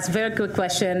have to ask a very quick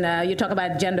question. You talk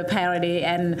about gender parity,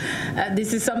 and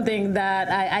this is something that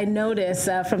I notice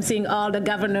from seeing all the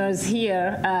governors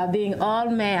here being all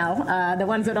male, the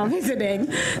ones that are visiting.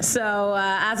 So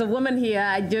as a woman here,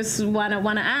 I just want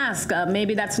to ask,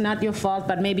 maybe that's not your fault,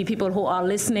 but maybe people who are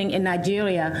listening in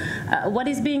Nigeria, what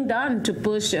is being done to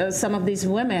push some of these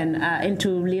women into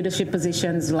leadership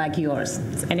positions like yours?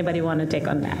 Does anybody want to take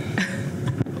on that?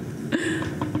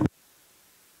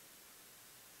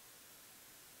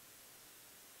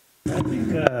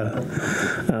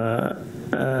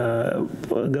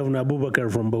 Governor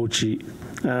Abubakar from Bauchi.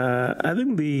 I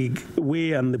think the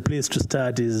way and the place to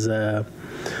start is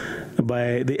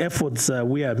by the efforts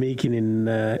we are making in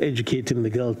educating the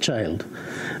girl child.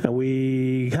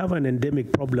 We have an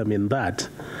endemic problem in that.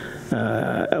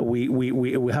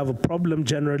 We have a problem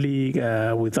generally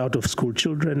with out-of-school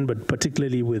children, but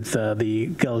particularly with the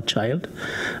girl child.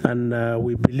 And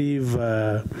we believe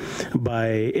by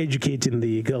educating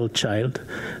the girl child,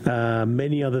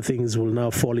 many other things will now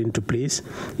fall into place.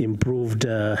 Improved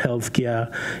healthcare,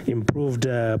 improved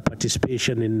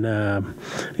participation in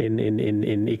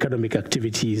economic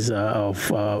activities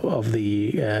of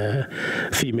the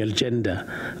female gender.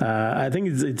 I think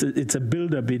it's a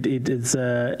build-up. It's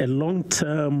a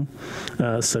long-term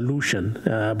solution,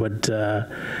 but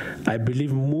I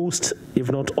believe most,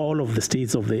 if not all, of the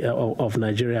states of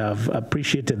Nigeria have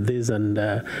appreciated this, and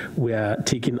we are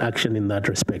taking action in that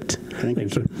respect.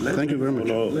 Thank you. Thank you very much.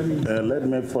 Let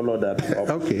me follow that up.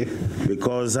 Okay.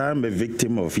 Because I'm a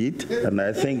victim of it, and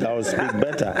I think I'll speak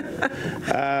better.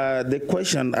 The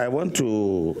question I want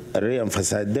to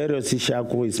re-emphasize, Darius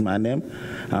Ishaku is my name.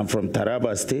 I'm from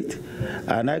Taraba State,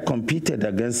 and I competed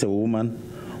against a woman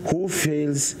who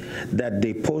feels that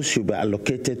the post should be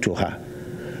allocated to her.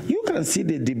 You can see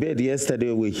the debate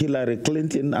yesterday with Hillary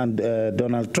Clinton and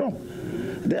Donald Trump.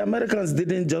 The Americans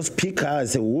didn't just pick her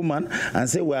as a woman and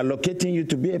say, we're allocating you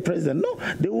to be a president. No,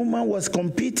 the woman was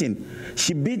competing.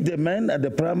 She beat the men at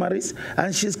the primaries,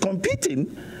 and she's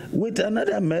competing with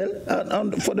another male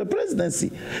for the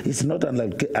presidency. It's not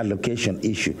an allocation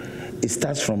issue. It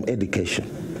starts from education.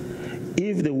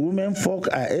 If the women folk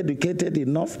are educated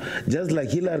enough, just like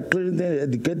Hillary Clinton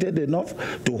educated enough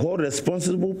to hold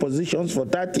responsible positions for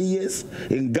 30 years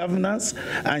in governance,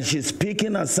 and she's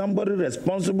speaking as somebody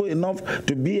responsible enough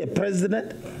to be a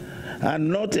president and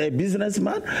not a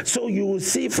businessman, so you will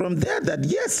see from there that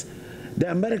yes, the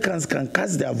Americans can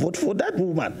cast their vote for that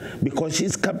woman because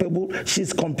she's capable,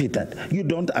 she's competent. You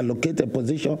don't allocate a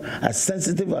position as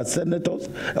sensitive as senators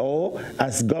or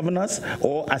as governors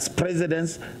or as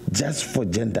presidents just for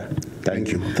gender. Thank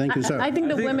you. Thank you, sir. I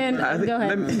think women, go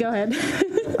ahead. Go ahead.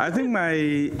 I think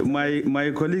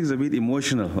my colleague is a bit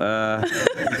emotional.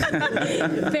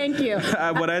 Thank you.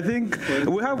 But I think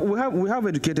we have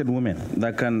educated women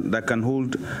that can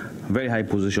hold very high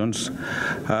positions.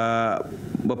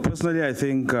 But personally, I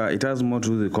think it has more to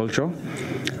do with the culture,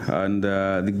 and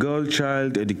the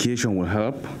girl-child education will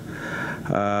help.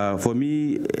 For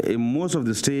me, in most of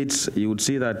the states, you would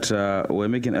see that we're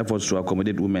making efforts to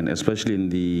accommodate women, especially in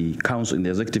the council, in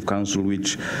the executive council,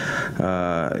 which,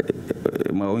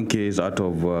 in my own case, out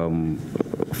of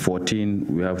 14,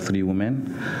 we have 3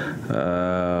 women.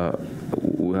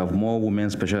 We have more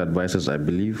women special advisors, I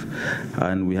believe,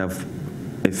 and we have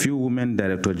a few women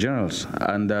director generals,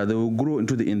 and they will grow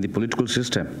in the political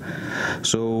system.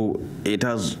 So it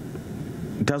has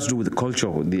to do with the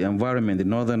culture, the environment, the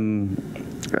northern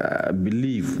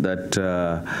believe that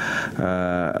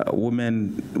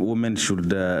women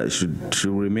should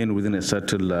remain within a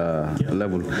certain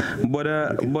level. But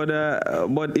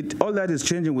all that is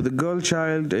changing with the girl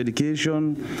child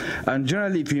education, and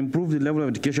generally, if you improve the level of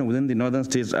education within the northern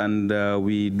states and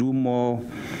we do more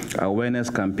awareness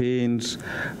campaigns,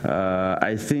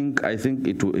 I think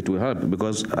it will help,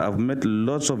 because I've met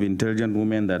lots of intelligent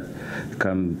women that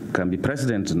can be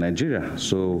presidents in Nigeria.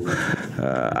 So,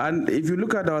 and if you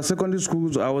look at our secondary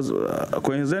schools, I was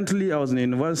coincidentally I was in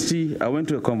university. I went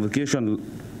to a convocation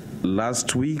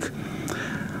last week,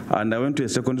 and I went to a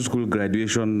secondary school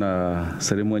graduation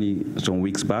ceremony some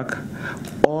weeks back.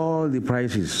 All the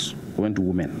prizes went to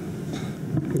women.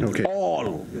 Okay.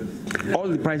 All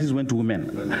the prizes went to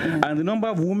women, and the number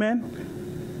of women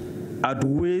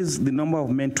outweighs the number of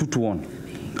men 2 to 1.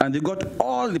 And they got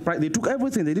all the prize. They took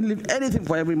everything. They didn't leave anything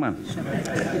for every man.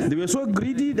 They were so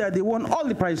greedy that they won all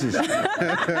the prizes.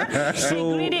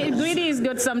 So greedy is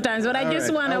good sometimes, but I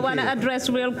just want to address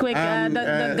real quick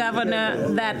the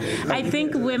governor that I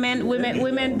think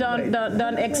women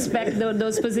don't expect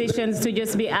those positions to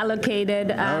just be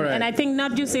allocated. And I think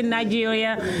not just in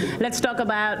Nigeria. Let's talk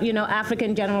about Africa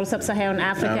in general, sub-Saharan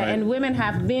Africa, and women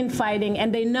have been fighting,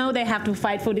 and they know they have to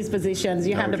fight for these positions.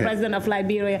 You have the president of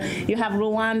Liberia. You have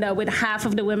Rwanda, with half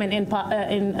of the women in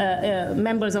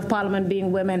members of parliament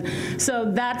being women.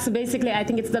 So that's basically, I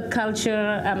think it's the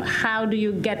culture. How do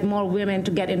you get more women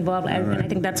to get involved? And I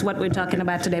think that's what we're talking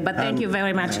about today. But thank you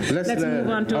very much. Let's move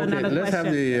on to another question. Let's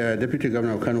have the Deputy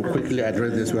Governor of Kano quickly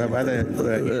address this. We have other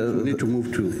issues we need to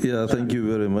move to. Yeah, thank you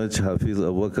very much, Hafiz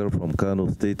Abubakar from Kano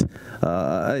State.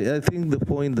 I think the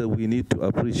point that we need to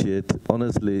appreciate,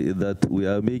 honestly, is that we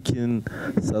are making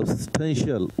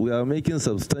substantial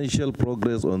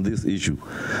progress on this issue.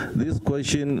 This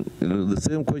question, the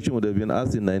same question would have been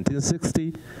asked in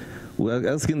 1960. We are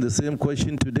asking the same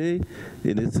question today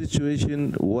in a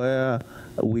situation where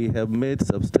we have made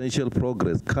substantial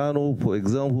progress. Kano, for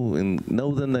example, in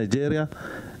northern Nigeria,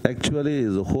 actually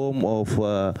is a home of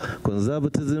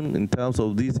conservatism in terms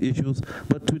of these issues.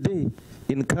 But today,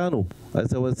 in Kano,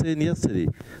 as I was saying yesterday,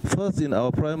 first in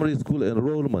our primary school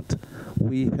enrollment,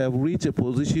 we have reached a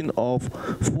position of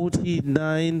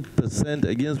 49%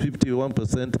 against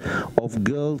 51% of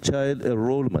girl child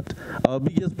enrollment. Our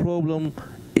biggest problem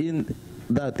in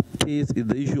that case is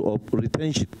the issue of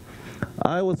retention.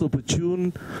 I was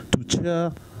opportune to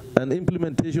chair an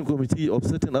implementation committee of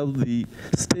setting up the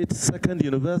state's second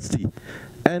university.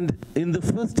 And in the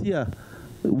first year,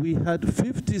 we had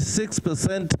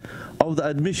 56% of the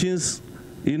admissions,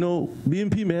 being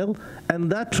female,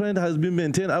 and that trend has been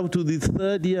maintained up to the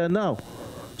third year now.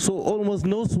 So almost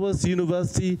Northwest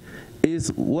University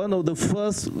is one of the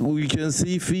first we can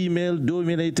see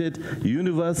female-dominated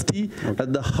university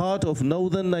at the heart of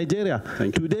northern Nigeria.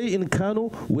 Today in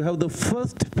Kano, we have the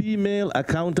first female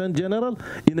accountant general.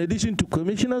 In addition to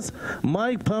commissioners,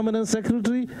 my permanent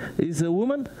secretary is a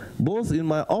woman. Both in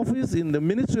my office, in the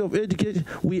Ministry of Education,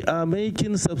 we are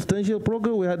making substantial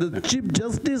progress. We had the Chief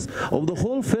Justice of the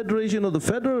whole Federation of the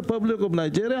Federal Republic of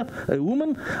Nigeria, a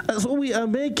woman. And so we are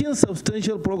making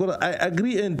substantial progress. I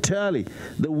agree entirely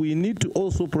that we need to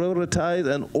also prioritize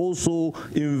and also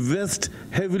invest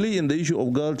heavily in the issue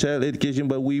of girl child education,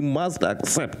 but we must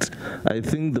accept, I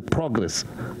think, the progress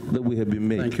that we have been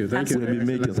making. Thank you.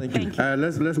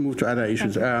 Let's move to other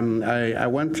issues. I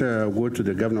want to go to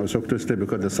the governor of Sokoto State,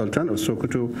 because the Sultan of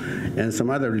Sokoto and some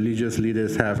other religious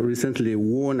leaders have recently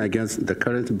warned against the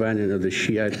current banning of the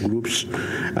Shiite groups,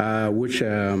 which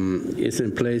is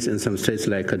in place in some states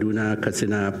like Kaduna,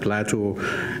 Katsina, Plateau,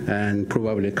 and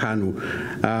probably Kano,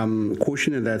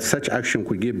 cautioning that such action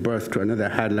could give birth to another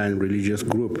hardline religious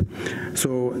group.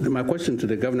 So my question to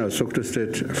the governor of Sokoto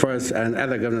State first, and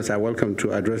other governors are welcome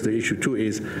to address the issue too,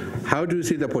 is how do you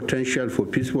see the potential for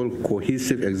peaceful,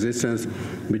 cohesive existence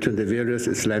between the various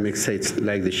Islamic sects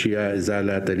like the Shia,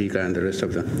 Izala, Tariqa, and the rest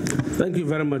of them? Thank you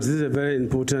very much. This is a very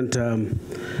important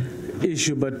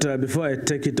issue, but before I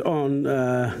take it on,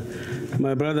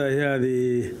 my brother here,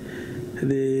 the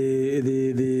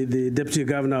deputy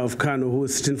governor of Kano, who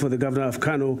is sitting for the governor of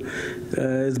Kano,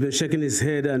 has been shaking his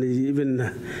head, and he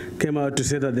even came out to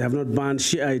say that they have not banned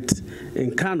Shiite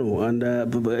in Kano. And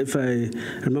if I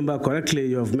remember correctly,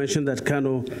 you have mentioned that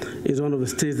Kano is one of the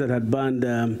states that had banned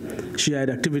Shiite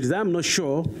activities. I'm not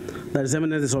sure that His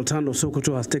Eminence the Sultan of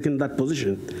Sokoto has taken that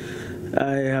position.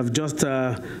 I have just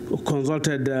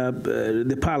consulted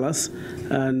the palace,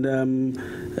 and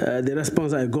the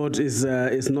response I got is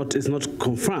not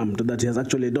confirmed that he has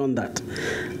actually done that.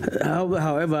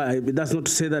 However, that's not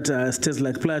to say that states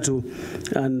like Plateau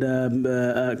and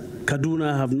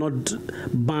Kaduna have not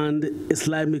banned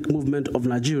Islamic movement of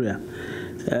Nigeria.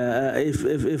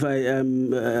 If I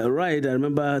am right, I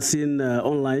remember seeing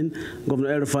online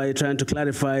Governor El-Rufai trying to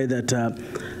clarify that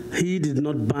he did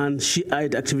not ban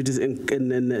Shiite activities in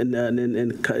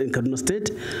Kaduna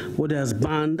State. What he has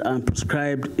banned and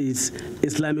prescribed is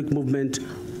Islamic movement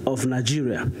of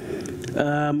Nigeria.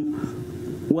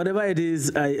 Whatever it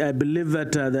is, I believe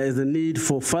that there is a need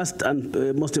for first and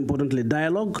most importantly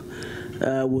dialogue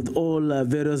with all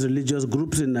various religious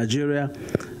groups in Nigeria,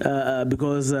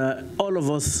 because all of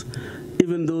us,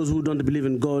 even those who don't believe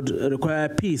in God, require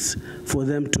peace for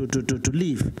them to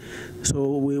live.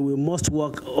 So we must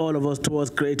work, all of us,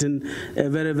 towards creating a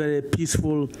very, very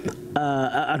peaceful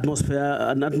atmosphere,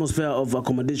 an atmosphere of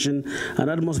accommodation, an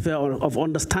atmosphere of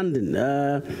understanding.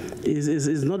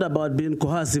 It's not about being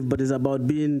coercive, but it's about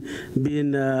being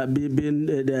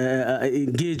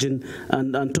engaging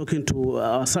and talking to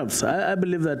ourselves. I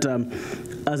believe that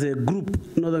as a group,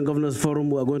 Northern Governors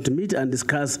Forum, we are going to meet and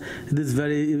discuss this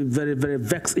very, very, very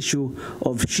vexed issue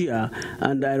of Shia,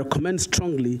 and I recommend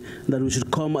strongly that we should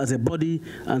come as a body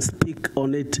and speak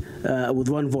on it with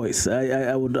one voice.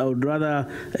 I would rather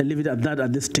leave it at that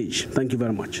at this stage. Thank you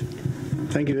very much.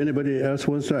 Thank you. Anybody else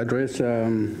wants to address?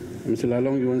 Mr.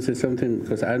 Lalong, you want to say something?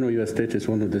 Because I know your state is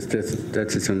one of the states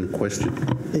that is in question.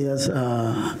 Yes.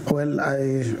 Well,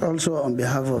 I also, on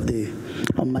behalf of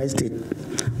my state,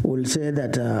 will say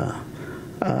that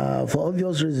for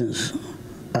obvious reasons,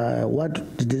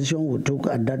 what the decision we took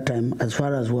at that time, as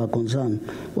far as we are concerned,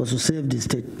 was to save the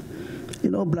state. You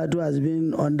know, Plateau has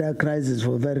been under crisis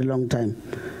for a very long time.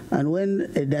 And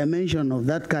when a dimension of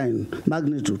that kind,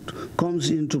 magnitude,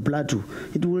 comes into Plateau,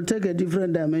 it will take a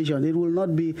different dimension. It will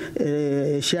not be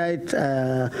a Shiite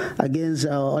against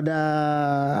other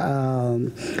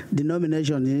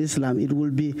denominations in Islam. It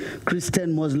will be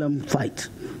Christian-Muslim fight.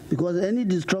 Because any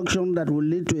destruction that will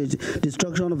lead to a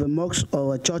destruction of a mosque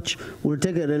or a church will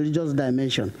take a religious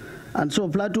dimension. And so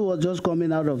Plateau was just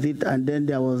coming out of it, and then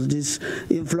there was this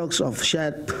influx of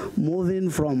Shiite moving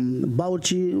from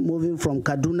Bauchi, moving from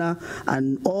Kaduna,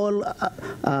 and all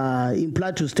in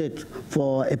Plateau State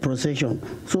for a procession.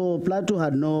 So Plateau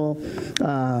had no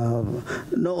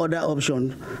other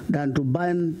option than to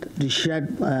ban the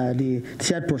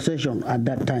Shiite procession at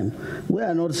that time. We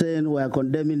are not saying we are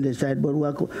condemning the Shiite, but we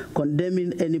are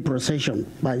condemning any procession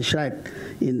by Shiite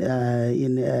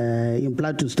in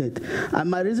Plateau State. And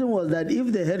my reason was that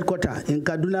if the headquarters in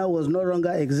Kaduna was no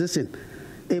longer existing,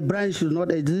 a branch should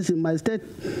not exist in my state.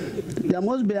 There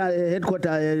must be a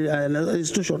headquarters, an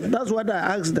institution. That's what I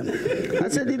asked them. I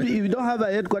said, if you don't have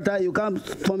a headquarters, you can't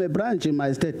form a branch in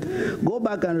my state. Go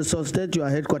back and resuscitate your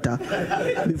headquarters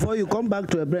before you come back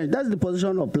to a branch. That's the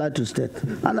position of Plateau State.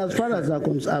 And as far as I'm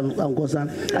concerned,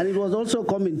 and it was also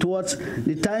coming towards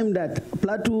the time that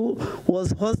Plateau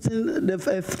was hosting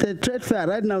the trade fair.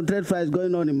 Right now, trade fair is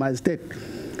going on in my state.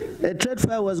 A trade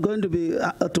fair was going to be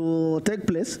to take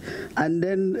place, and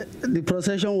then the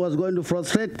procession was going to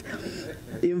frustrate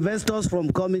investors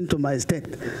from coming to my state.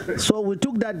 So we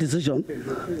took that decision,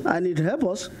 and it helped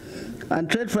us. And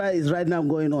trade fair is right now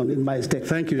going on in my state.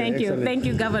 Thank you. Thank you. Thank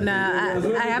you, Governor.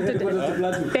 I have to.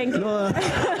 Thank you. No,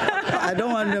 I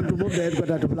don't want them to move the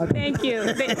headquarters to Plateau. Thank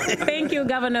you. Thank you,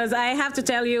 Governors. I have to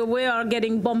tell you, we are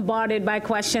getting bombarded by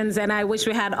questions, and I wish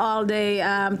we had all day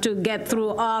to get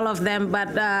through all of them, but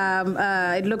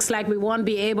it looks like we won't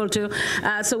be able to.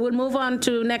 So we'll move on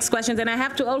to next questions. And I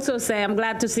have to also say, I'm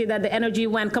glad to see that the energy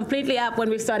went completely up when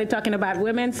we started talking about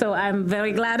women, so I'm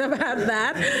very glad about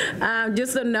that.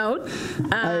 Just a note.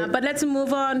 But let's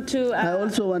move on to... I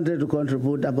also wanted to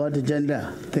contribute about the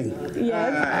gender thing.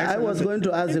 Yes. I was going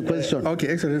to ask a question. Okay,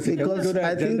 Excellency. Because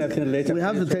I think we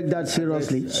have to take that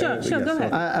seriously. Sure, go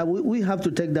ahead. We have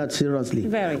to take that seriously.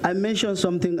 Very. I mentioned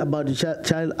something about the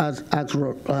child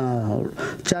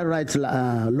rights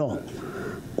law.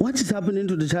 What is happening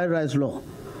to the child rights law?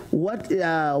 What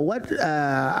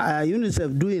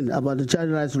UNICEF doing about the child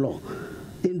rights law?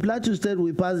 In Plateau State,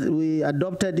 we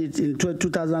adopted it in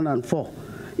 2004.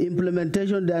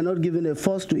 Implementation, they are not giving a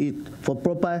force to it for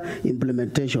proper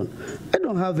implementation. I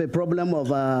don't have a problem of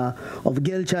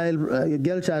girl child,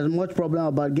 much problem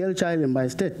about girl child in my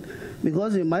state.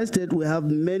 Because in my state, we have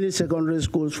many secondary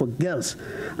schools for girls,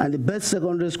 and the best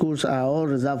secondary schools are all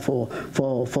reserved for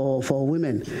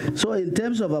women. So in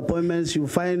terms of appointments, you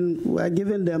find we are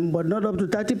giving them, but not up to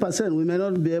 30%. We may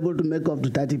not be able to make up to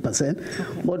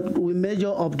 30%, but we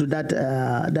measure up to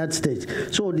that stage.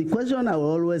 So the question I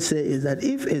will always say is that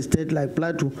if a state like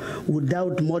Plateau,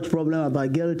 without much problem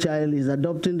about girl child, is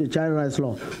adopting the Child Rights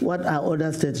Law, what are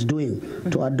other states doing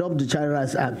to adopt the Child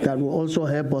Rights Act that will also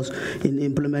help us in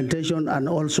implementation and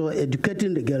also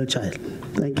educating the girl child?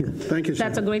 Thank you. Thank you, sir.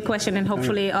 That's a great question, and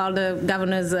hopefully all the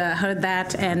governors heard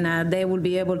that, and they will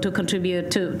be able to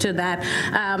contribute to that.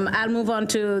 I'll move on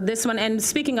to this one. And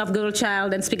speaking of girl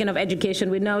child and speaking of education,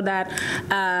 we know that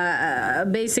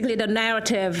basically the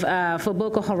narrative for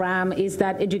Boko Haram is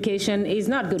that education is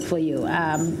not good for you.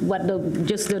 What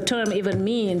just the term even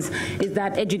means is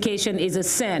that education is a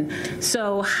sin.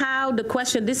 So how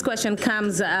this question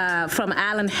comes from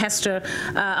Alan Hester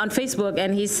on Facebook,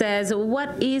 and he says,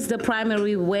 what is the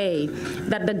primary way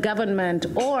that the government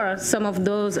or some of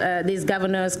these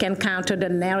governors can counter the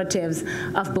narratives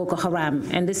of Boko Haram?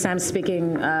 And this time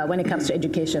speaking when it comes to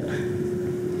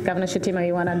education. Governor Shetima,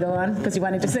 you want to go on? Because you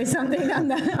wanted to say something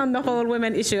on the whole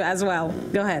women issue as well.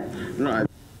 Go ahead. No,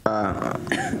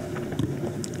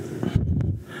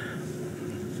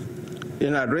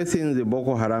 in addressing the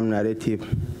Boko Haram narrative,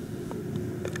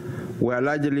 we are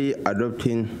largely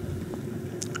adopting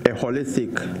a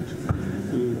holistic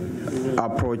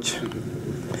approach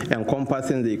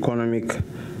encompassing the economic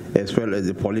as well as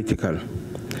the political.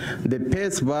 The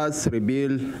first verse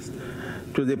revealed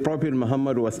to the Prophet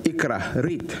Muhammad was Iqra,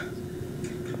 read.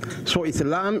 So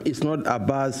Islam is not a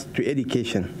verse to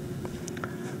education.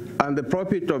 And the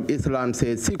Prophet of Islam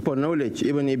said, seek for knowledge,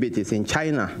 even if it is in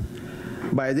China.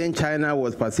 By then, China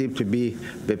was perceived to be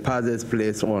the farthest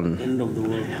place on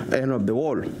end of the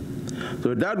world.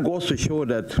 So that goes to show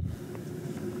that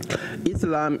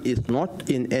Islam is not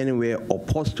in any way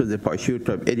opposed to the pursuit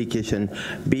of education,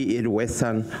 be it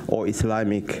Western or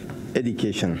Islamic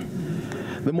education.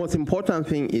 The most important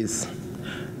thing is,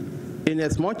 in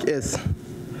as much as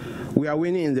we are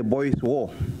winning in the boys'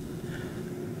 war,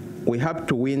 we have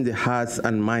to win the hearts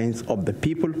and minds of the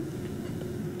people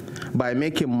by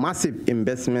making massive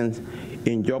investments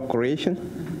in job creation,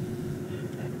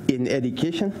 in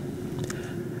education,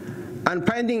 and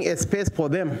finding a space for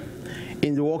them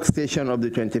in the workstation of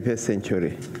the 21st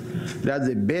century. That's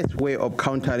the best way of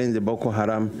countering the Boko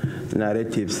Haram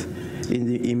narratives in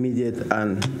the immediate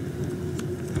and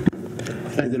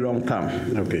in the long term.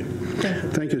 Okay.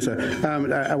 Thank you, sir.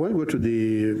 I want to go to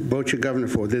the Bauchi governor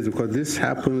for this, because this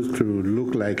happens to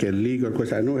look like a legal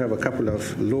question. I know we have a couple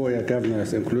of lawyer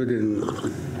governors, including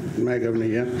my governor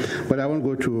here, but I want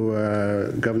to go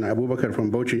to Governor Abubakar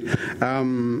from Bauchi.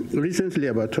 Recently,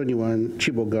 about 21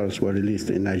 Chibok girls were released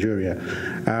in Nigeria.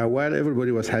 While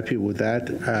everybody was happy with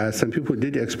that, some people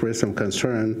did express some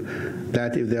concern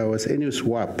that if there was any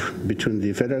swap between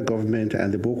the federal government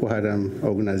and the Boko Haram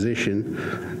organization,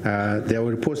 there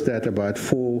were reports that about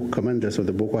 4 commanders of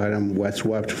the Boko Haram were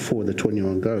swapped for the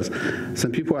 21 girls.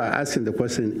 Some people are asking the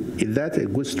question, is that a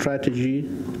good strategy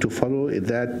to follow? Is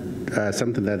that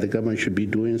something that the government should be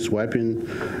doing, swiping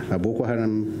Boko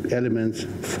Haram elements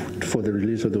for the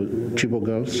release of the Chibok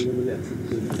girls?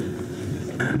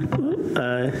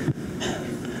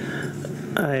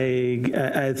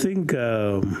 I think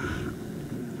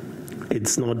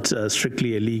it's not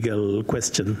strictly a legal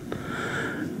question.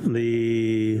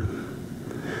 The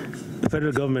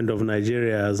federal government of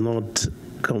Nigeria has not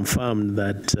confirmed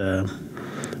that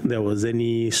there was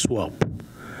any swap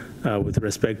with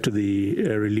respect to the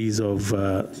release of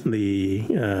the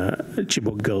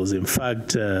Chibok girls. In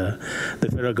fact, the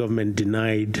federal government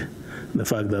denied the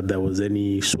fact that there was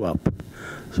any swap.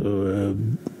 So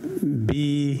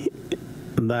be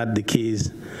that the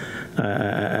case,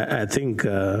 I think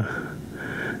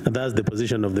that's the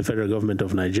position of the federal government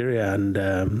of Nigeria, and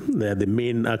they're the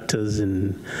main actors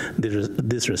in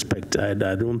this respect. I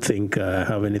don't think I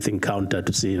have anything counter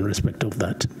to say in respect of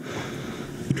that.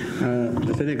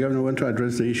 Does any governor want to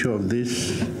address the issue of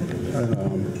this?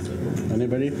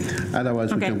 Anybody?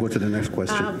 Otherwise, we can go to the next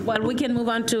question. Well, we can move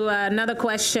on to another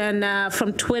question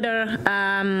from Twitter.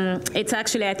 It's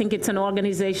actually, I think it's an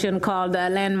organization called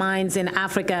Landmines in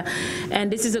Africa.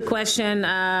 And this is a question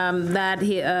that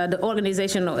the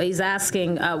organization is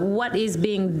asking, what is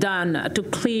being done to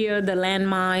clear the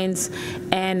landmines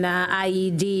and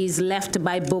IEDs left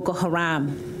by Boko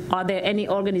Haram? Are there any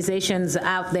organizations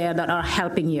out there that are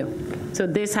helping you? So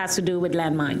this has to do with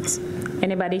landmines.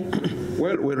 Anybody?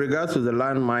 Well, with regards to the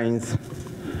landmines,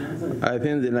 I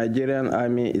think the Nigerian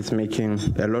Army is making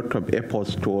a lot of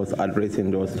efforts towards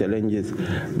addressing those challenges.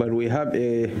 But we have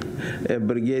a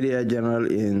brigadier general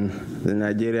in the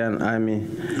Nigerian Army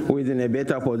who is in a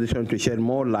better position to shed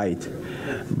more light.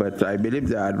 But I believe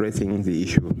they are addressing the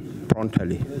issue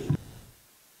promptly.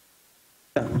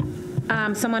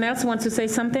 Someone else wants to say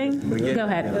something? Go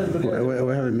ahead. We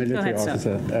have a military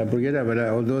officer, Brigadier, but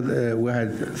although we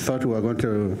had thought we were going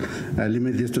to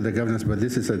limit this to the governors, but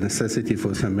this is a necessity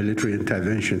for some military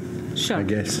intervention, sure. I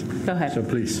guess. Go ahead. So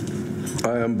please.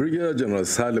 I am Brigadier General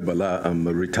Saleh Bala. I'm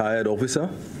a retired officer,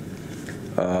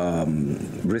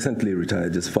 recently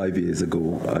retired just 5 years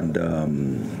ago, and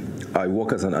I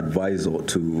work as an advisor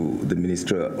to the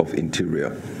Ministry of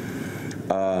Interior.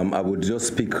 I would just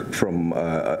speak from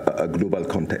a global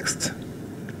context,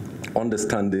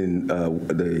 understanding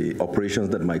the operations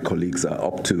that my colleagues are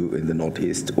up to in the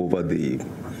Northeast over the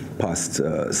past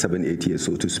 7-8 years,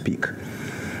 so to speak.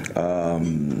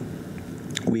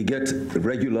 We get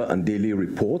regular and daily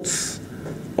reports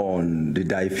on the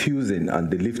diffusing and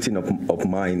the lifting of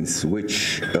mines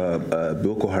which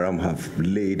Boko Haram have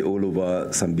laid all over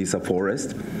Sambisa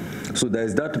Forest. So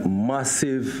there's that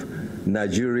massive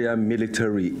Nigerian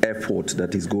military effort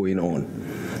that is going on.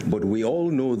 But we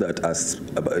all know that as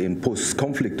in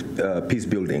post-conflict peace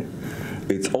building,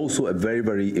 it's also a very,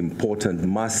 very important,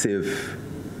 massive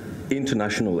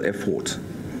international effort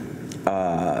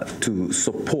to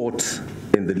support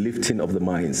in the lifting of the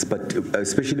mines, but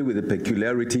especially with the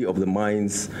peculiarity of the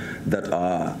mines that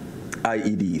are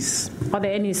IEDs. Are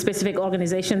there any specific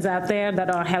organizations out there that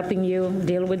are helping you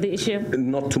deal with the issue?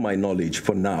 Not to my knowledge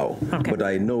for now, okay. But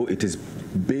I know it is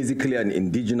basically an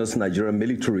indigenous Nigerian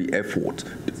military effort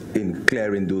in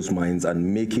clearing those mines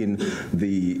and making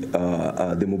the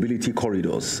mobility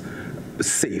corridors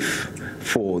safe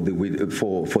for the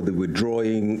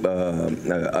withdrawing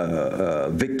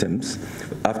victims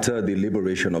after the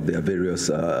liberation of their various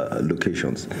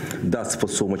locations. That's for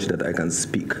so much that I can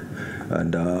speak.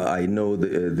 And I know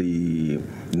the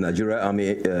Nigerian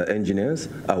Army engineers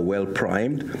are well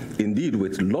primed, indeed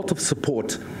with a lot of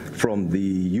support from the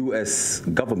US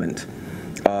government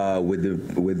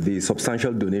with the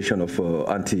substantial donation of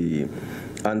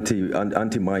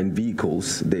anti-mine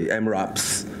vehicles, the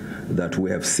MRAPs, that we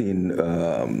have seen the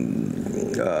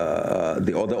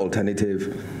other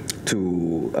alternative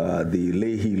to the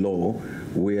Leahy law,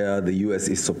 where the U.S.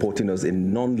 is supporting us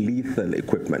in non-lethal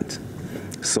equipment.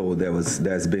 So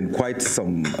there's been quite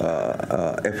some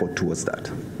effort towards that.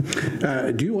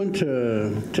 Do you want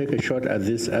to take a shot at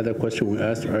this other question we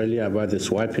asked earlier about the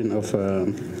swiping of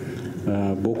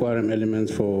Boko Haram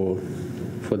elements for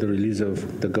the release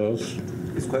of the girls?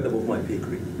 It's quite above my pay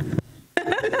grade.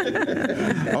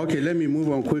 Okay, let me move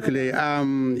on quickly.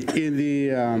 In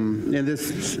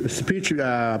this speech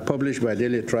published by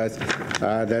Daily Trust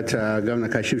that Governor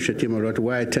Kashif Shettima wrote,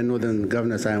 why 10 northern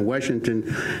governors are in Washington,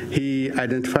 he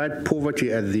identified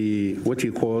poverty as what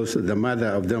he calls the mother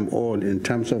of them all in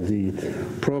terms of the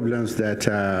problems that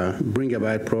bring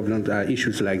about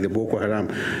issues like the Boko Haram.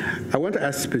 I want to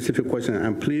ask a specific question,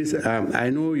 and please, I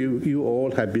know you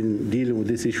all have been dealing with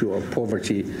this issue of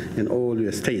poverty in all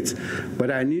your states,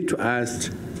 but I need to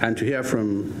ask and to hear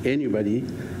from anybody,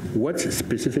 what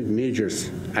specific measures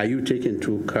are you taking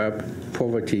to curb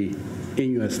poverty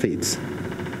in your states?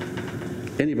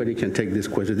 Anybody can take this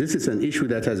question. This is an issue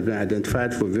that has been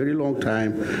identified for a very long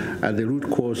time as the root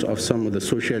cause of some of the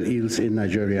social ills in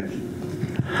Nigeria.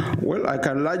 Well, I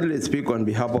can largely speak on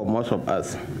behalf of most of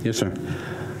us. Yes, sir.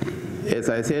 As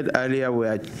I said earlier, we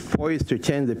are poised to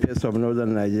change the pace of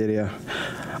northern Nigeria,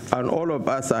 and all of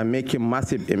us are making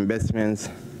massive investments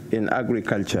in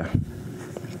agriculture.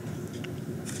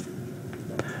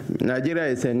 Nigeria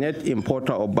is a net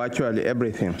importer of virtually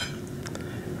everything.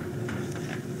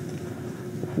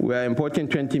 We are importing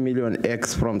 20 million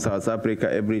eggs from South Africa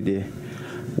every day.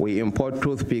 We import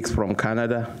toothpicks from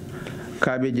Canada,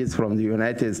 cabbages from the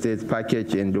United States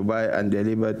packaged in Dubai and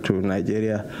delivered to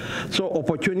Nigeria. So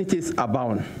opportunities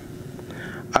abound,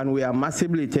 and we are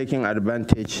massively taking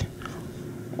advantage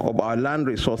of our land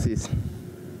resources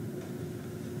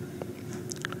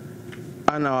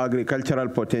and our agricultural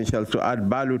potential to add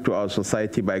value to our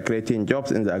society by creating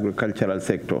jobs in the agricultural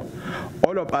sector.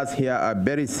 All of us here are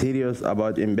very serious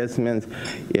about investments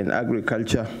in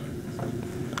agriculture,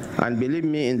 and believe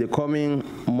me, in the coming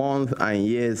months and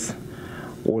years,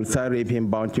 we'll start reaping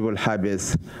bountiful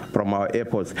harvests from our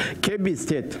efforts. Kebbi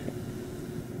State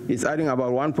is adding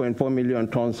about 1.4 million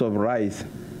tons of rice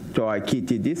to our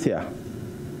kitty this year.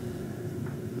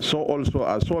 So also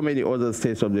are so many other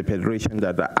states of the Federation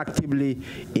that are actively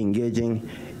engaging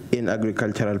in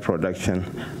agricultural production,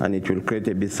 and it will create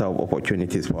a bit of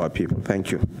opportunities for our people.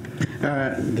 Thank you.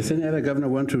 Does any other governor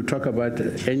want to talk about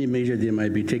any measure they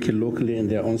might be taking locally in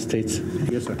their own states?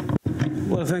 Yes, sir.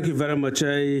 Well, thank you very much.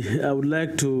 I would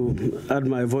like to add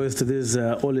my voice to this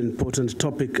all-important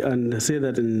topic and say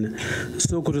that in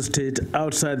Sokoto State,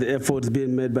 outside the efforts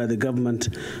being made by the government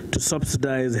to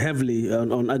subsidize heavily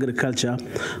on agriculture,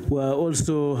 we're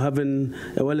also having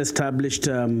a well-established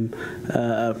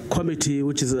committee,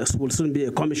 which will soon be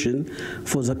a commission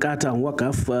for Zakat and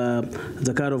Waqf.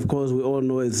 Zakat, of course, we all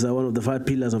know is one of the 5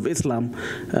 pillars of Islam,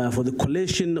 for the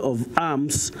collation of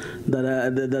arms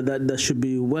that should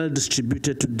be well distributed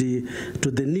to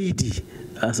the needy,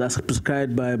 as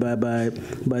prescribed by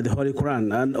the Holy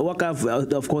Quran. And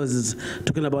Waqf, of course, is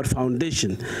talking about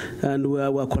foundation, and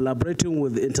we're collaborating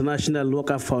with international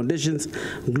Waqf foundations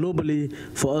globally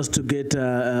for us to get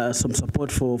some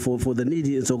support for the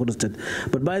needy in Sokoto State.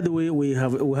 But by the way, we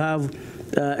have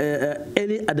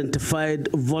any identified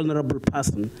vulnerable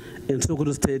person in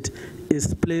Sokoto State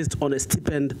is placed on a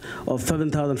stipend of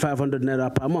 7,500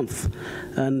 naira per month,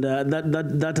 and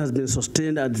that has been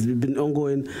sustained and has been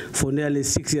ongoing for nearly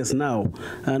 6 years now.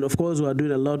 And of course, we are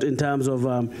doing a lot in terms of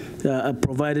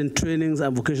providing trainings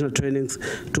and vocational trainings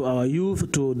to our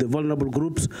youth, to the vulnerable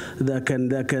groups that can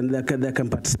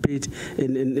participate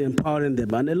in empowering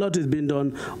them. And a lot is being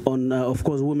done on, of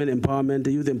course, women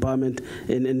empowerment, youth empowerment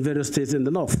in various states in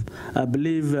the north. I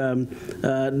believe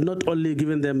not only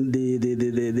giving them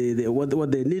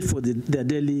what they need for their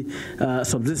daily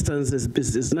subsistence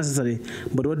is necessary,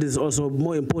 but what is also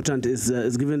more important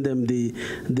is giving them the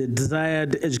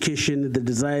desired education, the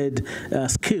desired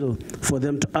skill for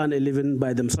them to earn a living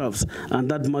by themselves. And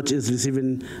that much is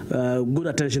receiving good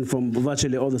attention from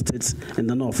virtually all the states in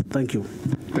the north. Thank you.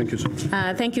 Thank you, sir.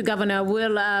 Thank you, Governor.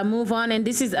 We'll move on. And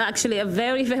this is actually a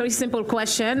very, very simple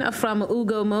question from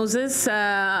Ugo Moses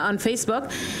on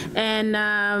Facebook. And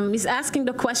he's asking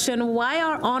the question, why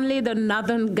are only the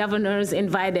northern governors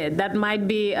invited? That might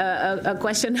be a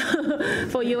question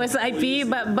for USIP,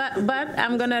 but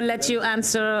I'm going to let you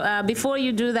answer. Before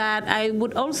you do that, I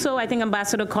would also, I think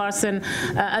Ambassador Carson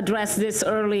addressed this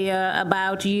earlier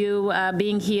about you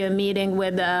being here, meeting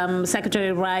with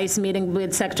Secretary Rice, meeting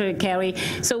with Secretary Kerry.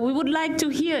 So we would like to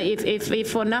hear,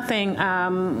 if for nothing,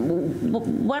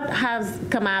 what has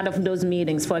come out of those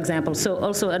meetings, for example. So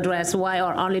also address why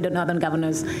are only the northern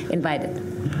governors invited.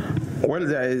 Well,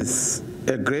 there is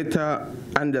a greater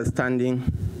understanding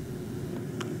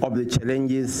of the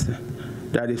challenges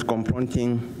that is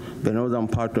confronting the northern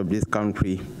part of this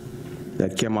country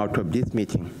that came out of this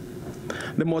meeting.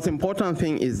 The most important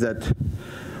thing is that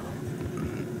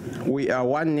we are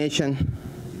one nation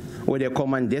with a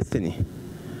common destiny.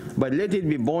 But let it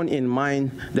be borne in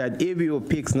mind that if you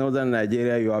pick northern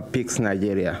Nigeria, you are picked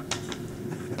Nigeria.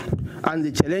 And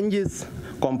the challenges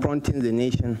confronting the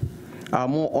nation are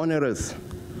more onerous,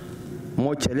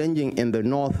 more challenging in the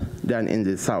north than in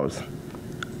the south.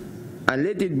 And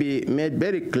let it be made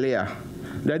very clear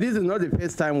that this is not the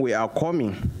first time we are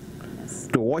coming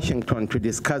to Washington to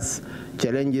discuss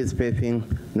challenges facing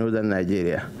northern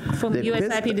Nigeria. From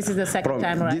USIP, this is the second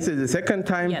time, right? This is the second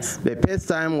time. Yes. The first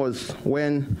time was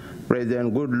when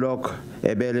President Goodluck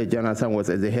Ebele Jonathan was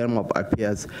at the helm of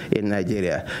affairs in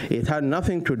Nigeria. It had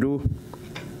nothing to do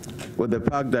with the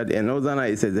fact that a northerner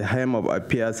is at the helm of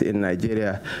affairs in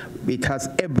Nigeria. It has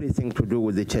everything to do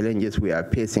with the challenges we are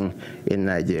facing in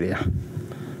Nigeria.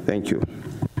 Thank you.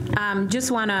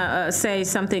 Just want to say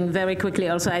something very quickly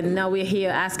also. I know we're here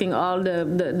asking all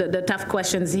the tough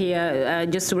questions here,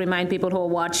 just to remind people who are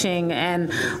watching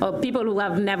and people who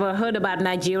have never heard about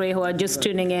Nigeria, who are just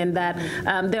tuning in, that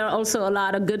there are also a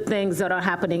lot of good things that are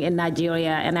happening in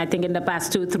Nigeria. And I think in the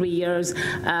past 2-3 years,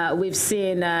 we've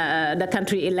seen the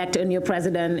country elect a new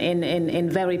president in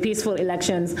very peaceful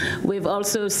elections. We've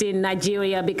also seen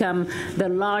Nigeria become the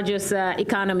largest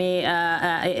economy,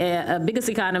 biggest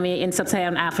economy in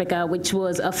sub-Saharan Africa, which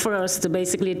was a first,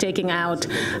 basically taking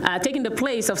the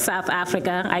place of South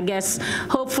Africa. I guess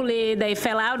hopefully they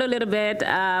fell out a little bit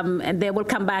and they will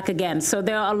come back again. So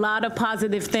there are a lot of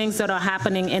positive things that are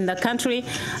happening in the country.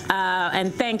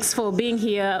 And thanks for being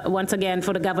here once again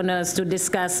for the governors to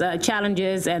discuss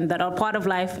challenges and that are part of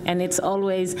life. And it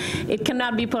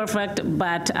cannot be perfect,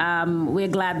 but we're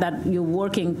glad that you're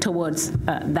working towards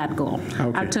that goal.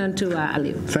 Okay. I'll turn to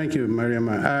Ali. Thank you,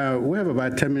 Mariama. We have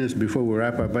about 10 minutes before we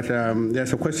wrap up, but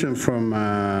there's a question from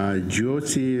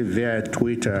Jyoti via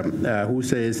Twitter who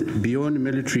says, beyond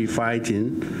military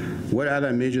fighting, what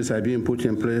other measures are being put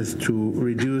in place to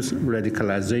reduce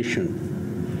radicalization,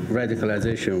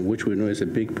 which we know is a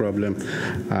big problem?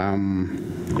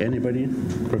 Anybody?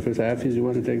 Professor Hafiz, you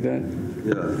want to take that?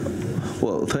 Yeah.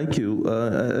 Well, thank you.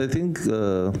 I think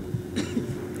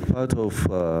part of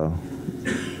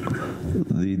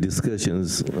the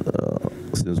discussions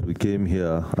since we came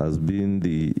here has been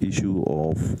the issue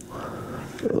of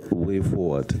way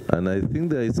forward. And I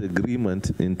think there is agreement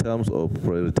in terms of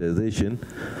prioritization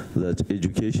that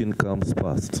education comes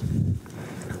first.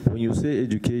 When you say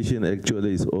education,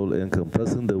 actually is all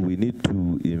encompassing, that we need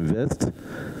to invest.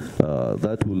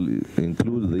 That will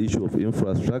include the issue of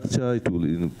infrastructure. It will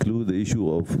include the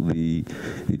issue of the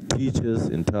teachers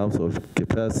in terms of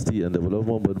capacity and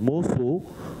development, but more so,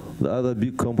 the other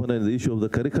big component, the issue of the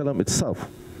curriculum itself.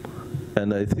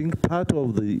 And I think part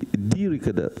of the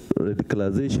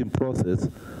de-radicalization process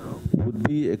would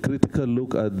be a critical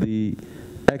look at the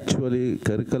actually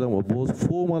curriculum of both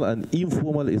formal and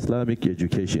informal Islamic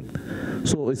education.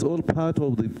 So it's all part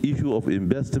of the issue of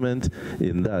investment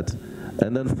in that.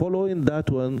 And then following that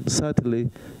one, certainly,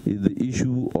 is the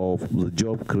issue of the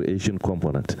job creation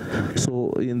component.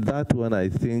 So in that one, I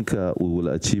think we will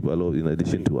achieve a lot in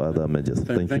addition to other measures.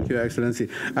 Thank you, Excellency.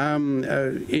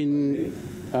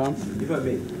 If I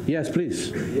may. Yes, please.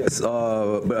 Yes,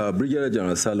 Brigadier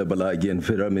General Saleh Bala, again,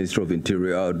 Federal Minister of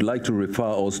Interior. I would like to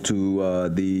refer us to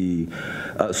the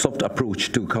soft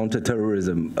approach to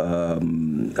counterterrorism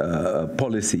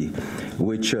policy,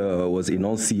 which was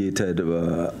enunciated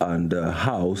and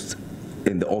housed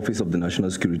in the Office of the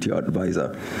National Security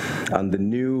Advisor. And the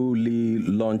newly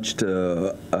launched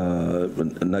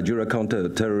Nigeria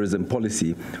counterterrorism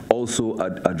policy also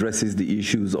addresses the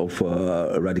issues of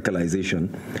radicalization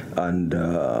and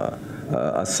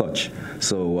as such.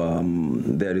 So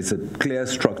there is a clear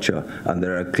structure and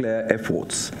there are clear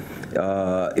efforts.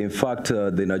 In fact,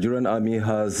 the Nigerian Army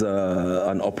has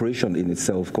an operation in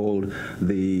itself called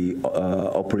the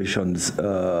Operations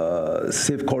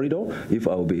Safe Corridor, if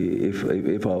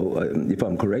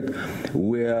I'm correct,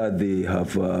 where they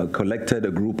have collected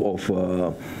a group of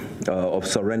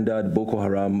surrendered Boko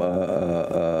Haram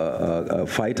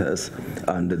fighters,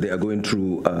 and they are going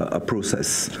through a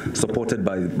process supported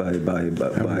by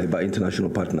international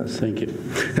partners. Thank you.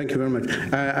 Thank you very much.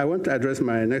 I want to address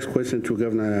my next question to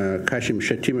Governor Kashim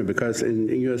Shettima, because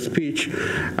in your speech,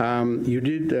 you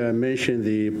did mention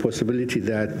the possibility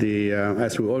that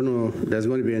as we all know, there's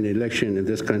going to be an election in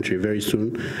this country very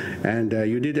soon, and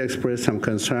you did express some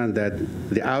concern that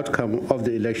the outcome of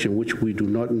the election, which we do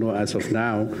not know as of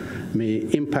now, may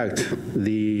impact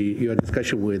your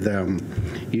discussion with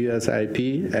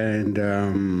USIP and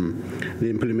the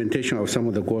implementation of some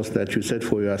of the goals that you set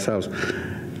for yourselves.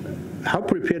 How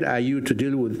prepared are you to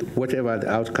deal with whatever the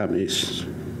outcome is?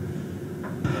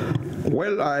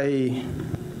 Well, I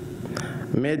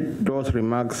made those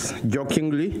remarks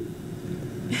jokingly,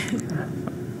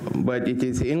 but it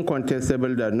is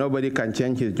incontestable that nobody can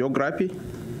change his geography,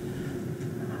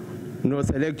 nor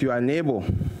select your neighbor.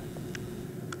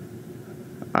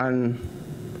 And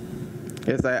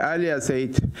as I earlier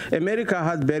said, America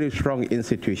has very strong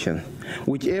institutions.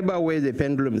 Whichever way the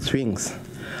pendulum swings,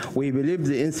 we believe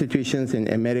the institutions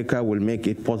in America will make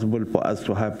it possible for us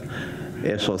to have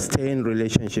a sustained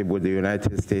relationship with the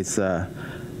United States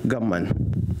government.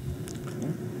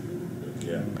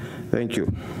 Yeah. Thank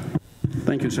you.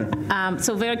 Thank you, sir.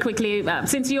 So very quickly,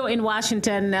 since you're in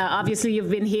Washington, obviously you've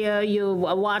been here, you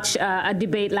watched a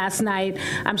debate last night.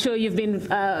 I'm sure you've been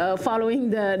following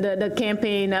the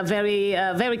campaign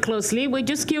very closely. We're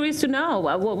just curious to know,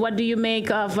 what do you make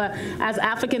of, as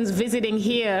Africans visiting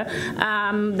here,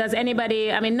 does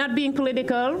anybody, I mean, not being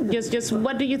political, just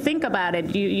what do you think about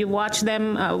it? You watch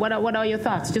them, what are your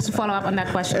thoughts? Just to follow up on that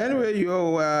question. Anyway,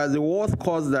 the worst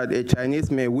cause that a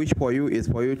Chinese may wish for you is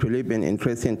for you to live in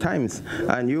interesting times.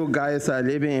 And you guys are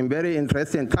living in very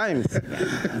interesting times.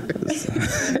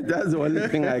 That's the only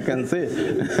thing I can say.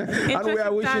 And we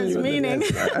are wishing you meaning.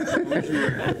 the best.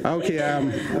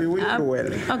 Okay, we wish you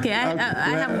well. Okay, I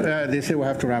have. They say we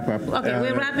have to wrap up. Okay,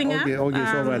 we're wrapping up. Okay,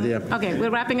 it's over there. Okay, we're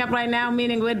wrapping up right now,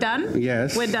 meaning we're done?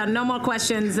 Yes. We're done. No more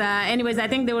questions. Anyways, I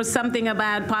think there was something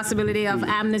about possibility of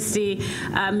amnesty,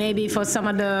 maybe for some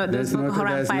of the Boko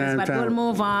Haram fighters, but we'll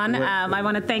move on. I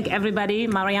want to thank everybody.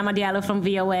 Mariama Diallo from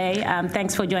VOA.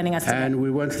 Thanks for joining us today. And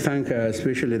we want to thank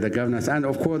especially the governors and,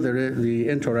 of course, the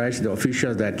entourage, the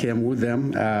officials that came with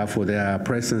them for their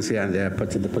presence here and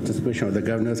the participation of the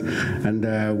governors.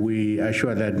 And we are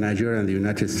sure that Nigeria and the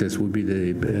United States will be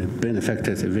the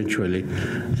benefactors eventually.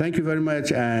 Thank you very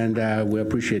much, and we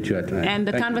appreciate you tonight. And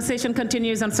the conversation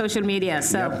continues on social media,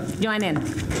 so join in.